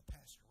we go to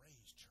Pastor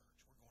Ray's church,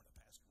 we're going to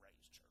Pastor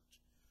Ray's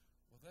church.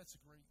 Well, that's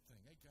a great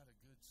thing. They got a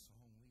good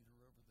song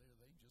leader over there.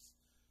 They just,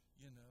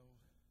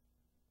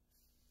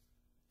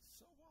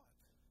 so what?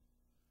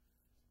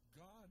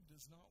 God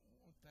does not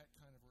want that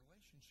kind of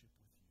relationship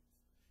with you.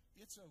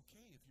 It's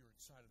okay if you're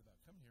excited about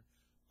coming here.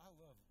 I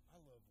love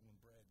when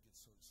Brad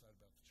gets so excited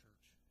about the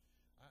church.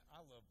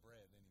 I love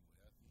Brad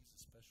anyway. He's a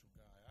special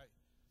guy.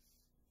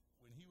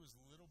 When he was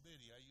little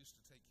bitty, I used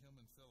to take him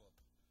and Philip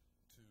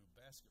to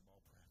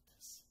basketball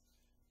practice.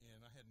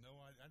 And I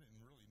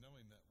didn't really know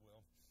him that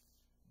well.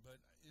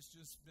 But it's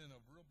just been a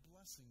real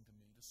blessing to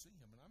me to see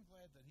him. And I'm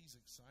glad that he's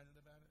excited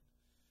about it.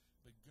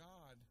 But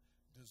God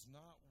does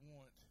not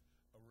want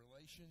a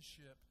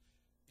relationship.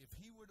 If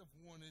he would have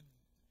wanted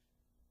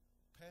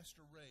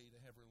Pastor Ray to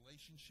have a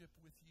relationship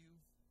with you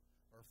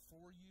or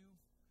for you,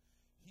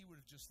 he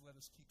would have just let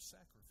us keep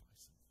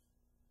sacrificing.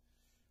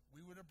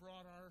 We would have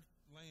brought our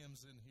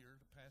lambs in here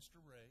to Pastor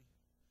Ray,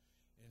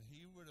 and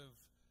he would have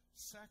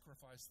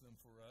sacrificed them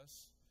for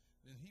us.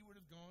 Then he would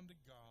have gone to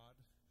God,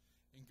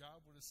 and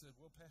God would have said,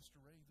 "Well, Pastor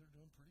Ray, they're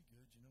doing pretty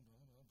good, blah,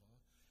 blah,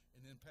 blah."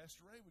 And then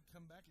Pastor Ray would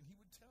come back and he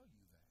would tell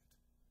you that.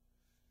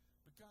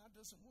 But God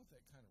doesn't want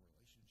that kind of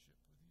relationship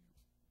with you.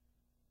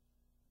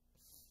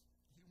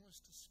 He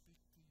wants to speak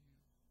to you.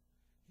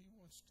 He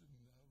wants to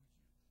know you.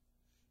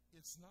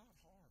 It's not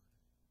hard.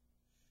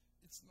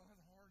 It's not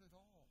hard at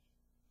all.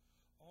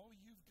 All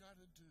you've got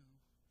to do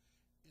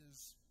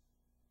is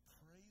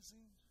praise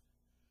him,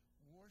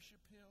 worship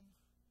him.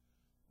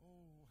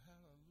 Oh,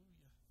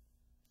 hallelujah.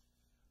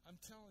 I'm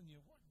telling you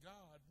what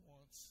God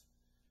wants.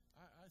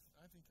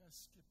 I think I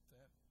skipped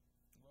that.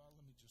 Well,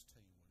 let me just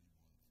tell you what he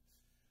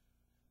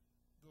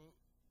wants.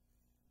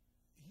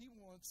 He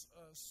wants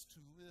us to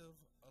live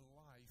a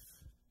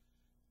life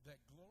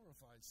that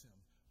glorifies him.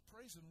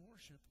 Praise and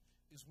worship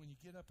is when you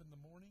get up in the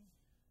morning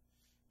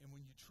and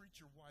when you treat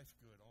your wife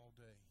good all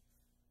day.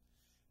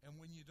 And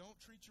when you don't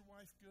treat your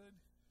wife good,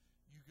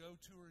 you go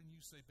to her and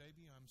you say,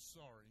 "Baby, I'm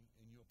sorry,"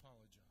 and you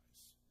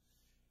apologize.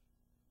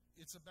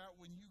 It's about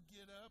when you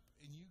get up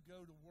and you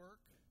go to work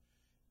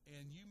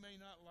and you may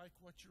not like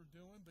what you're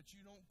doing, but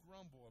you don't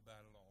grumble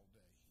about it all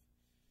day.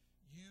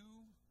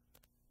 You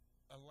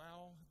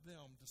allow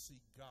them to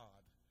see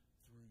God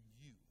through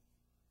you.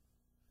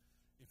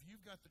 If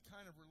you've got the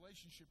kind of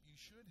relationship you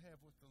should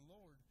have with the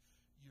Lord,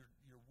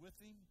 you're with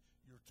him,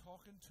 you're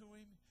talking to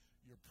him,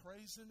 you're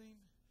praising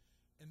him,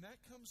 and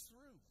that comes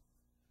through.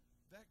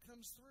 That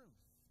comes through.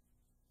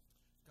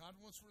 God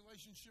wants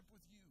relationship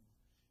with you.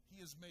 He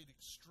has made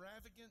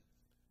extravagant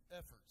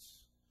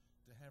efforts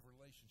to have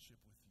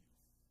relationship with you.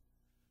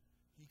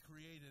 He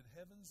created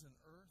heavens and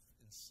earth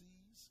and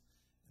seas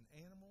and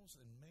animals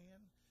and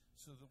man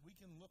so that we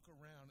can look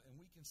around and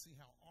we can see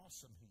how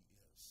awesome he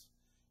is.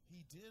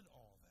 He did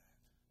all that.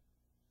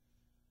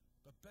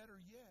 But better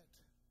yet,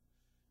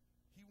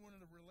 he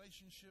wanted a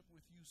relationship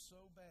with you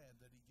so bad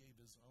that he gave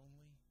his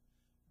only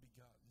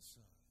begotten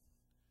Son,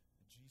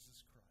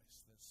 Jesus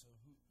Christ, that so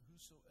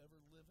whosoever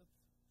liveth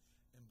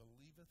and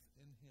believeth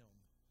in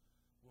him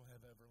will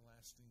have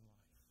everlasting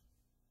life.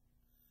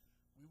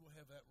 We will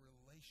have that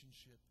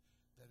relationship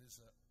that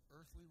is an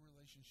earthly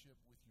relationship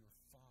with your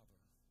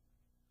Father.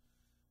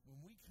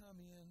 When we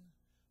come in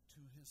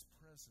to his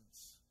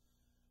presence,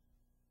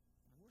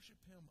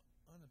 worship him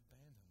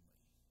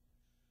unabandonedly.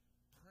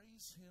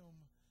 Praise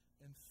him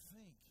and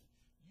think.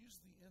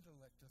 Use the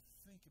intellect to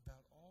think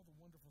about all the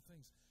wonderful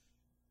things.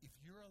 If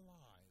you're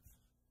alive,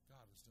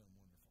 God has done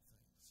wonderful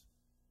things.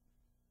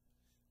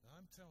 Now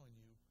I'm telling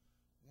you,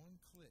 one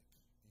click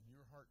and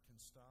your heart can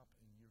stop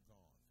and you're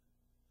gone.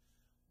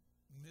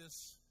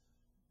 Miss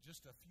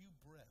just a few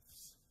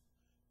breaths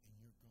and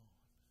you're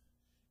gone.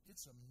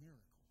 It's a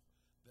miracle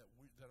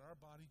that our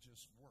body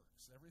just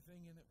works.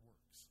 Everything in it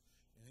works.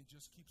 And it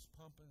just keeps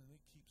pumping and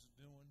it keeps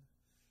doing.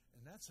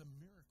 And that's a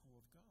miracle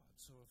of God.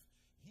 So if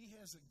he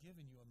hasn't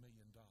given you $1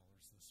 million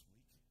this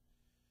week,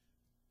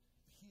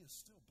 he has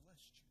still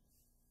blessed you.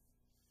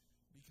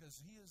 Because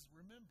he is,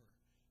 remember,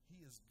 he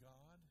is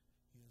God.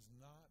 He is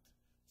not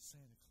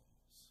Santa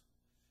Claus.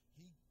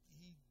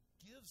 He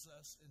gives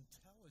us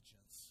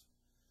intelligence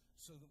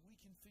so that we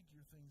can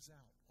figure things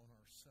out on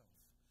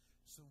ourselves.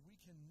 So we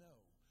can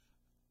know.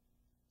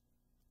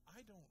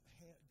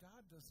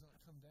 God does not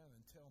come down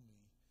and tell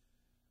me,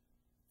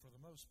 for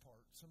the most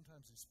part,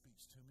 sometimes he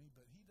speaks to me,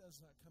 but he does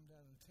not come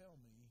down and tell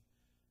me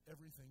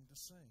everything to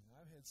sing.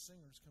 I've had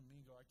singers come to me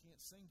and go, I can't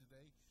sing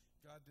today.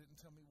 God didn't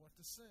tell me what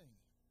to sing.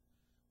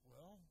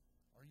 Well,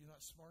 are you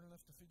not smart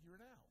enough to figure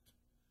it out?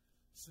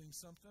 Sing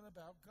something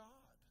about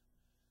God.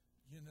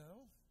 You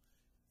know,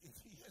 if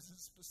he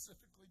hasn't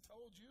specifically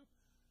told you,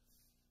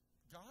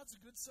 God's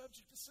a good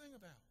subject to sing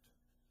about.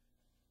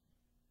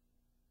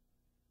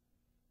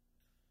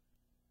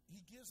 He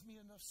gives me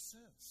enough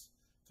sense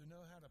to know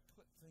how to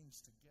put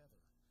things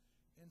together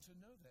and to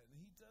know that.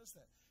 And he does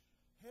that.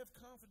 Have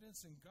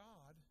confidence in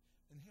God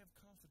and have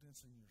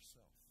confidence in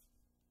yourself.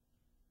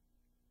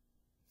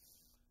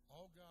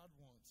 All God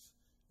wants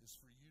is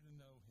for you to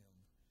know him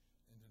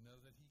and to know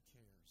that he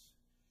cares.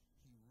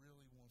 He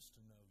really wants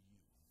to know you.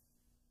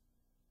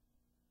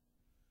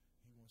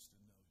 He wants to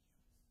know you.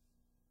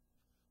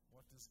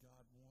 What does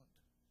God want?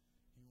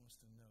 He wants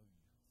to know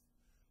you.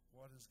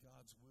 What is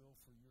God's will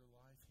for your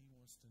life? He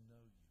wants to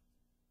know you.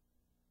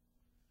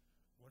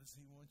 What does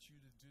he want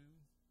you to do?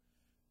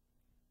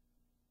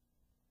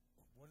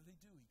 What did he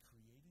do? He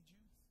created you.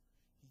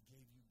 He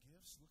gave you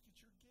gifts. Look at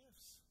your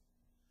gifts.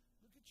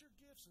 Look at your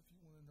gifts if you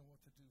want to know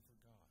what to do for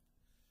God.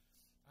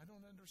 I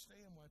don't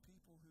understand why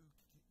people who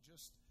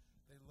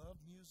they love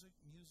music.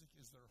 Music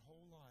is their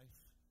whole life.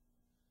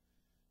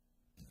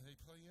 They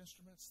play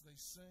instruments, they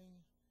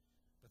sing,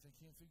 but they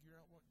can't figure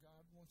out what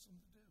God wants them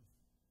to do.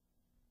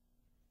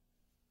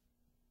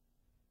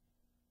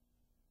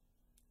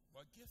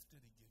 What gift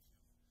did he give you?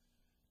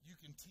 You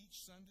can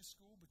teach Sunday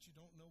school, but you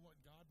don't know what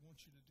God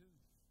wants you to do.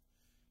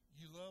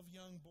 You love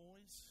young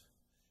boys.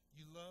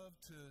 You love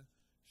to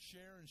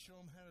share and show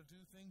them how to do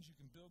things. You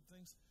can build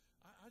things.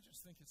 I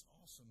just think it's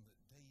awesome that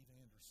Dave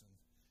Anderson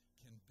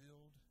can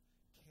build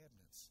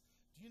cabinets.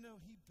 Do you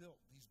know he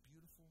built these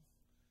beautiful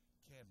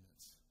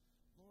cabinets?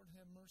 Lord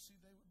have mercy,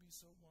 they would be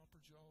so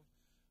whopper-jawed.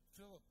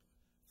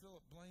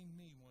 Philip blamed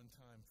me one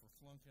time for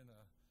flunking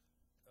a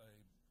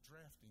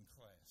drafting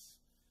class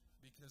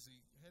because he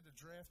had to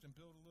draft and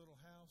build a little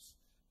house,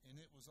 and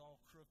it was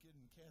all crooked,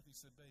 and Kathy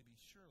said, baby,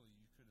 surely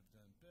you could have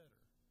done better.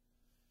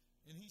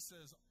 And he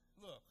says,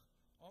 look,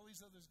 all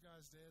these other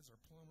guys' dads are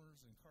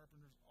plumbers and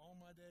carpenters. All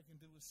my dad can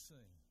do is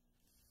sing.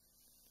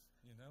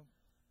 You know?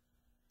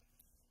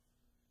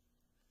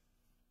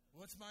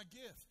 What's my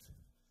gift?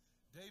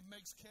 Dave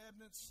makes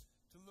cabinets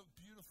to look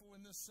beautiful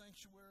in this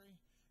sanctuary,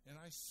 and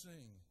I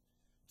sing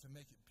to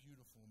make it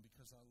beautiful and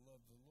because I love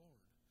the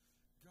Lord.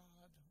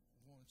 God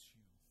wants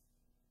you.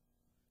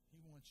 He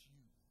wants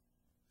you.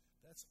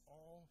 That's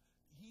all.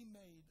 He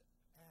made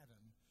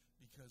Adam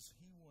because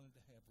he wanted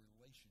to have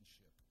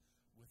relationship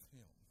with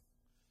him.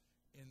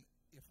 And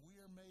if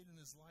we are made in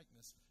his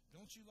likeness,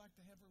 don't you like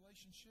to have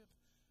relationship?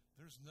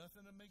 There's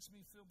nothing that makes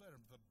me feel better.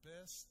 The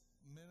best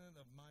minute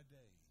of my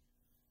day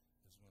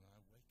is when I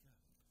wake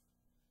up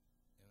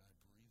and I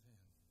breathe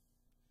in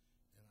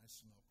and I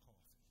smell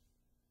coffee.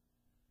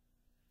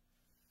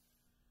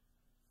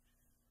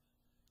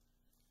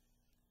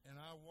 And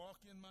I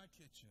walk in my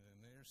kitchen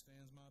and there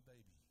stands my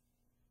baby.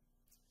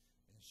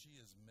 And she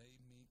has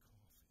made me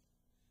coffee.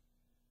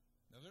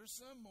 Now there's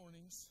some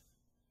mornings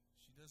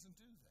she doesn't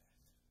do that.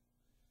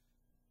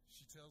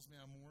 She tells me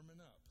I'm warming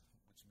up,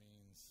 which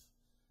means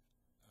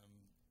I'm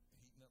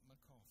heating up my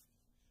coffee.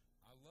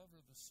 I love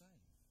her the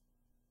same.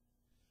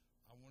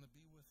 I want to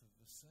be with her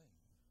the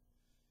same.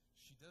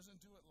 She doesn't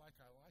do it like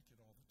I like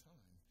it all the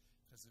time,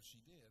 because if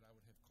she did, I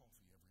would have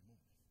coffee every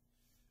morning.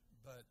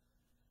 But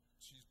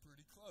she's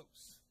pretty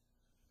close.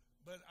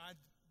 But I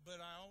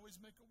always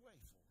make a way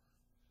for her.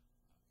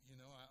 You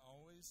know, I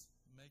always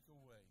make a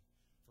way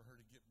for her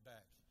to get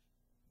back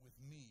with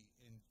me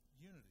in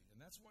unity. And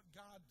that's what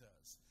God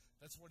does.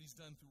 That's what he's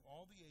done through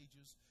all the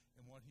ages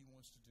and what he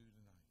wants to do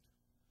tonight.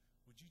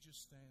 Would you just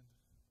stand?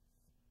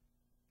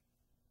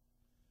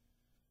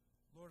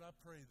 Lord, I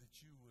pray that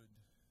you would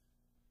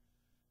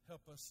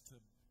help us to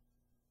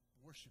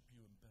worship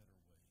you in better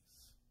ways.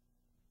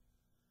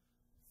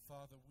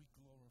 Father, we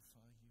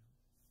glorify you.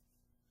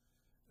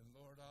 And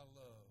Lord, I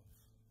love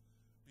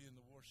being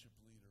the worship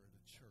leader at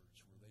a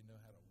church where they know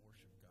how to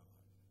worship God.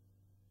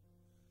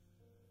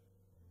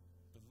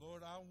 But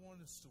Lord, I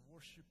want us to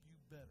worship you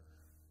better.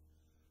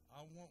 I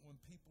want when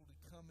people to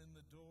come in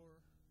the door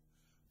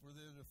for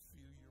them to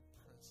feel your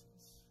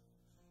presence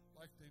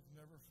like they've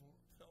never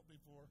felt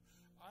before.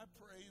 I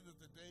pray that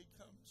the day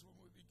comes when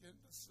we begin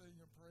to sing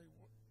and pray,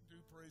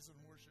 do praise and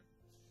worship,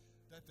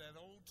 that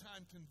old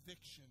time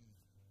conviction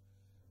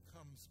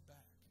comes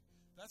back.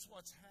 That's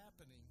what's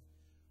happening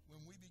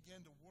when we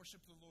begin to worship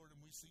the Lord and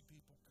we see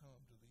people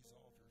come to these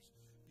altars,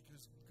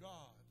 because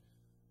God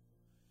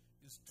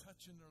is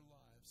touching their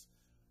lives.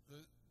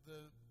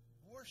 The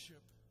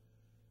worship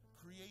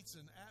creates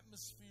an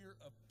atmosphere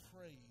of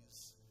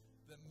praise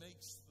that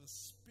makes the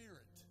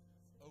spirit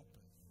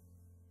open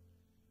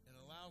and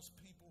allows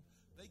people,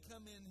 they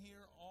come in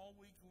here all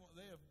week long.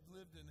 They have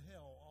lived in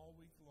hell all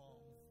week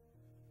long.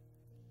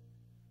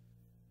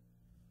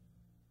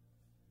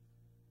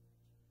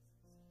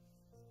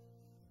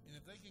 And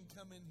if they can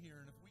come in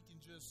here and if we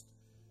can just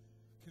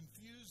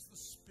confuse the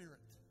spirit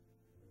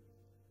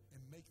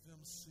and make them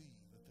see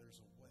that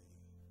there's a way,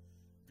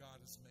 God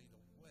has made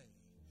a way.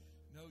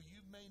 No,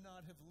 you may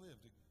not have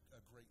lived a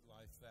great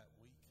life that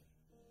week,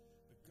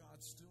 but God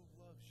still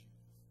loves you.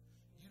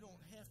 You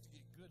don't have to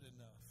get good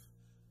enough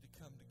to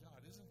come to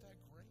God. Isn't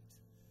that great?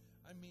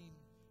 I mean,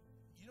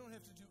 you don't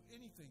have to do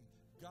anything.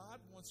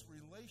 God wants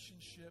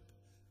relationship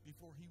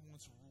before he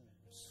wants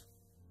rules.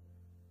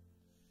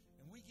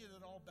 And we get it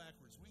all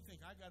backwards. We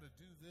think, I got to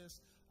do this,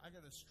 I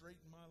got to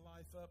straighten my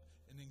life up,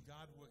 and then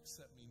God will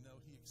accept me. No,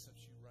 he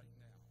accepts you right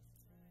now.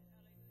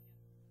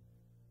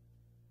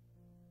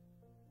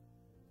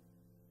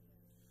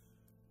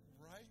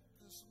 Right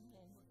this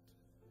moment,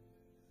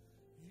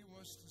 he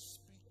wants to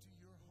speak to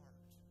your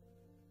heart.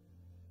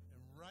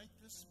 And right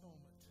this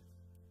moment,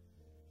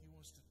 he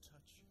wants to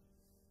touch you.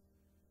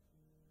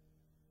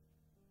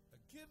 I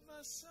give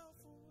myself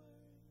away.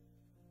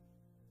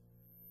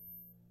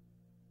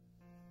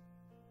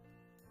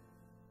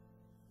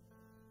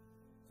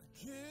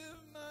 I give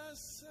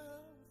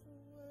myself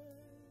away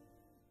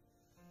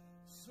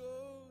so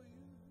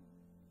you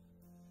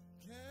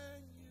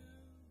can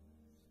use.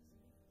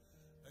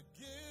 I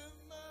give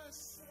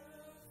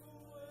myself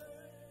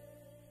away.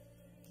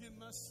 Give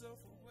myself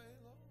away,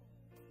 Lord.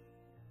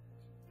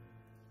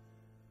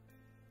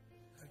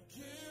 I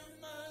give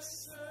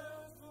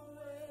myself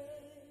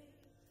away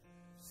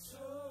so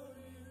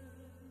you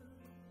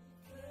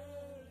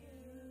can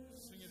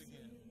use. Sing it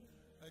again.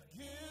 I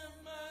give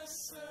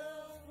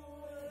myself away.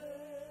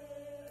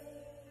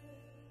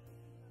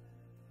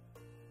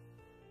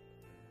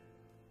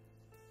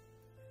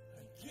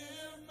 I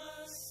give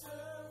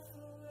myself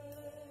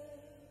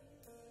away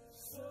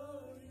so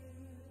you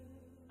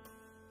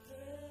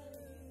can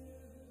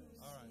use.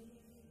 All right.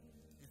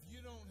 If you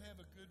don't have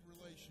a good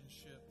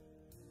relationship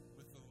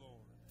with the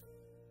Lord,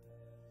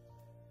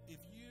 if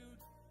you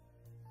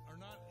are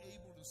not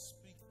able to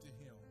speak to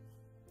him,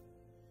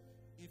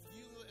 if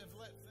you have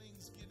let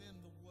things get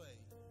in the way,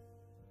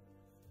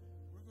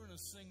 we're going to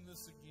sing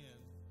this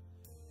again.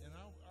 And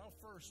I'll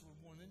first would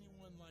want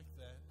anyone like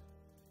that.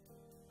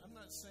 I'm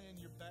not saying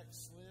you're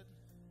backslid.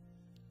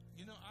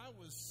 You know, I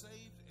was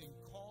saved and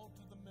called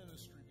to the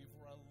ministry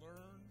before I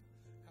learned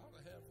how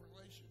to have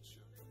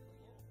relationship with the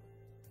Lord.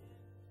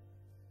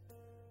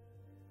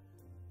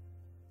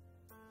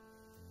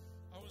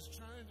 I was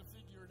trying to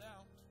figure it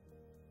out.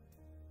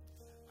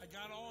 I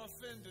got all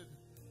offended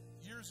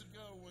years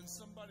ago when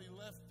somebody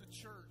left the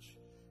church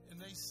and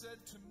they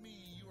said to me,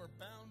 you are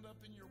bound up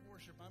in your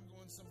worship. I'm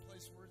going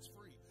someplace where it's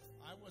free.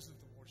 I wasn't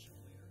the worship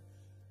leader.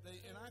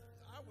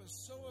 I was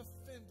so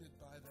offended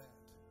by that.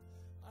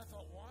 I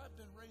thought, well, I've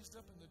been raised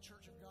up in the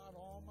church of God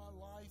all my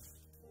life.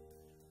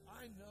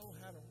 I know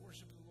how to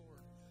worship the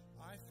Lord.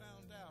 I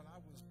found out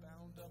I was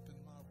bound up in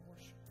my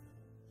worship.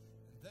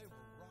 And they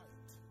were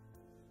right.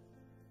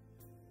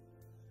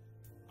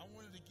 I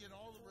wanted to get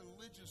all the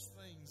religious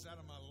things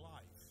out of my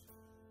life.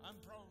 I'm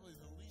probably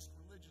the least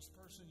religious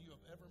person you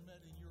have ever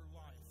met in your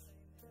life.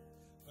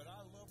 But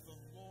I love the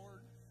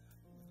Lord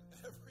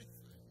with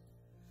everything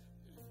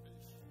in me.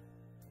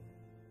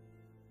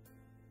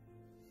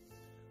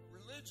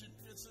 Religion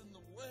gets in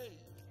the way.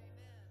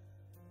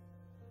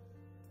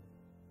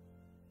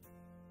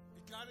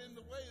 It got in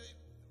the way.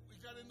 We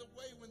got in the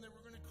way when they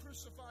were going to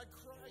crucify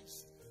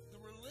Christ. The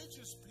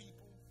religious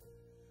people,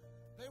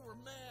 they were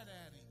mad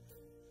at him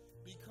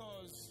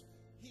because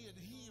he had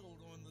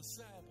healed on the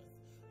Sabbath.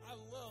 I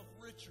love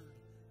Richard.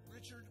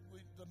 Richard,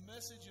 the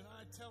message, and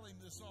I tell him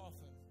this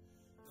often,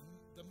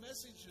 the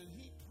message that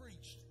he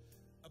preached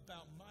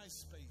about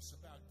MySpace,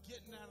 about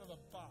getting out of the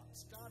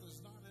box. God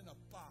is not in a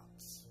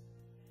box.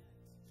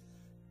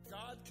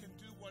 God can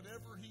do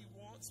whatever he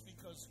wants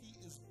because he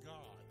is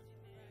God.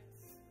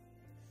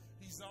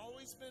 He's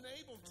always been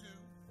able to,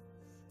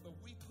 but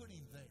we put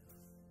him there.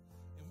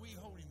 And we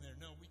hold him there.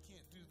 No, we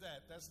can't do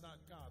that. That's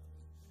not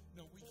godly.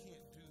 No, we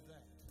can't do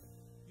that.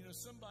 You know,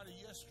 somebody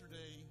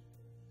yesterday,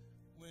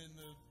 when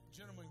the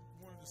gentleman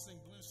wanted to sing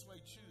Blue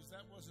Suede Shoes.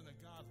 That wasn't a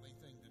godly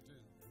thing to do.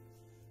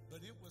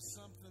 But it was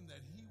something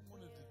that he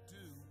wanted to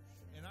do.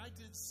 And I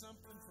did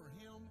something for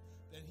him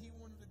that he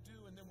wanted to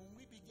do. And then when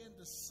we began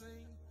to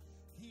sing,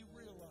 he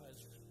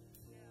realized,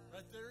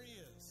 right there he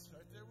is,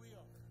 right there we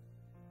are.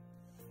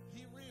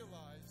 He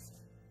realized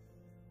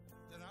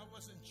that I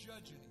wasn't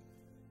judging him.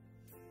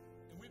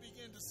 And we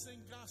began to sing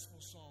gospel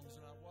songs,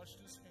 and I watched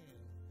his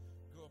hand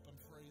go up and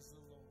praise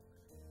the Lord.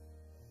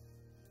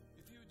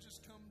 If you would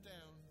just come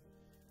down,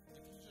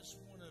 if you just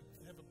want to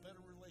have a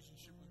better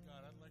relationship with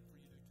God, I'd like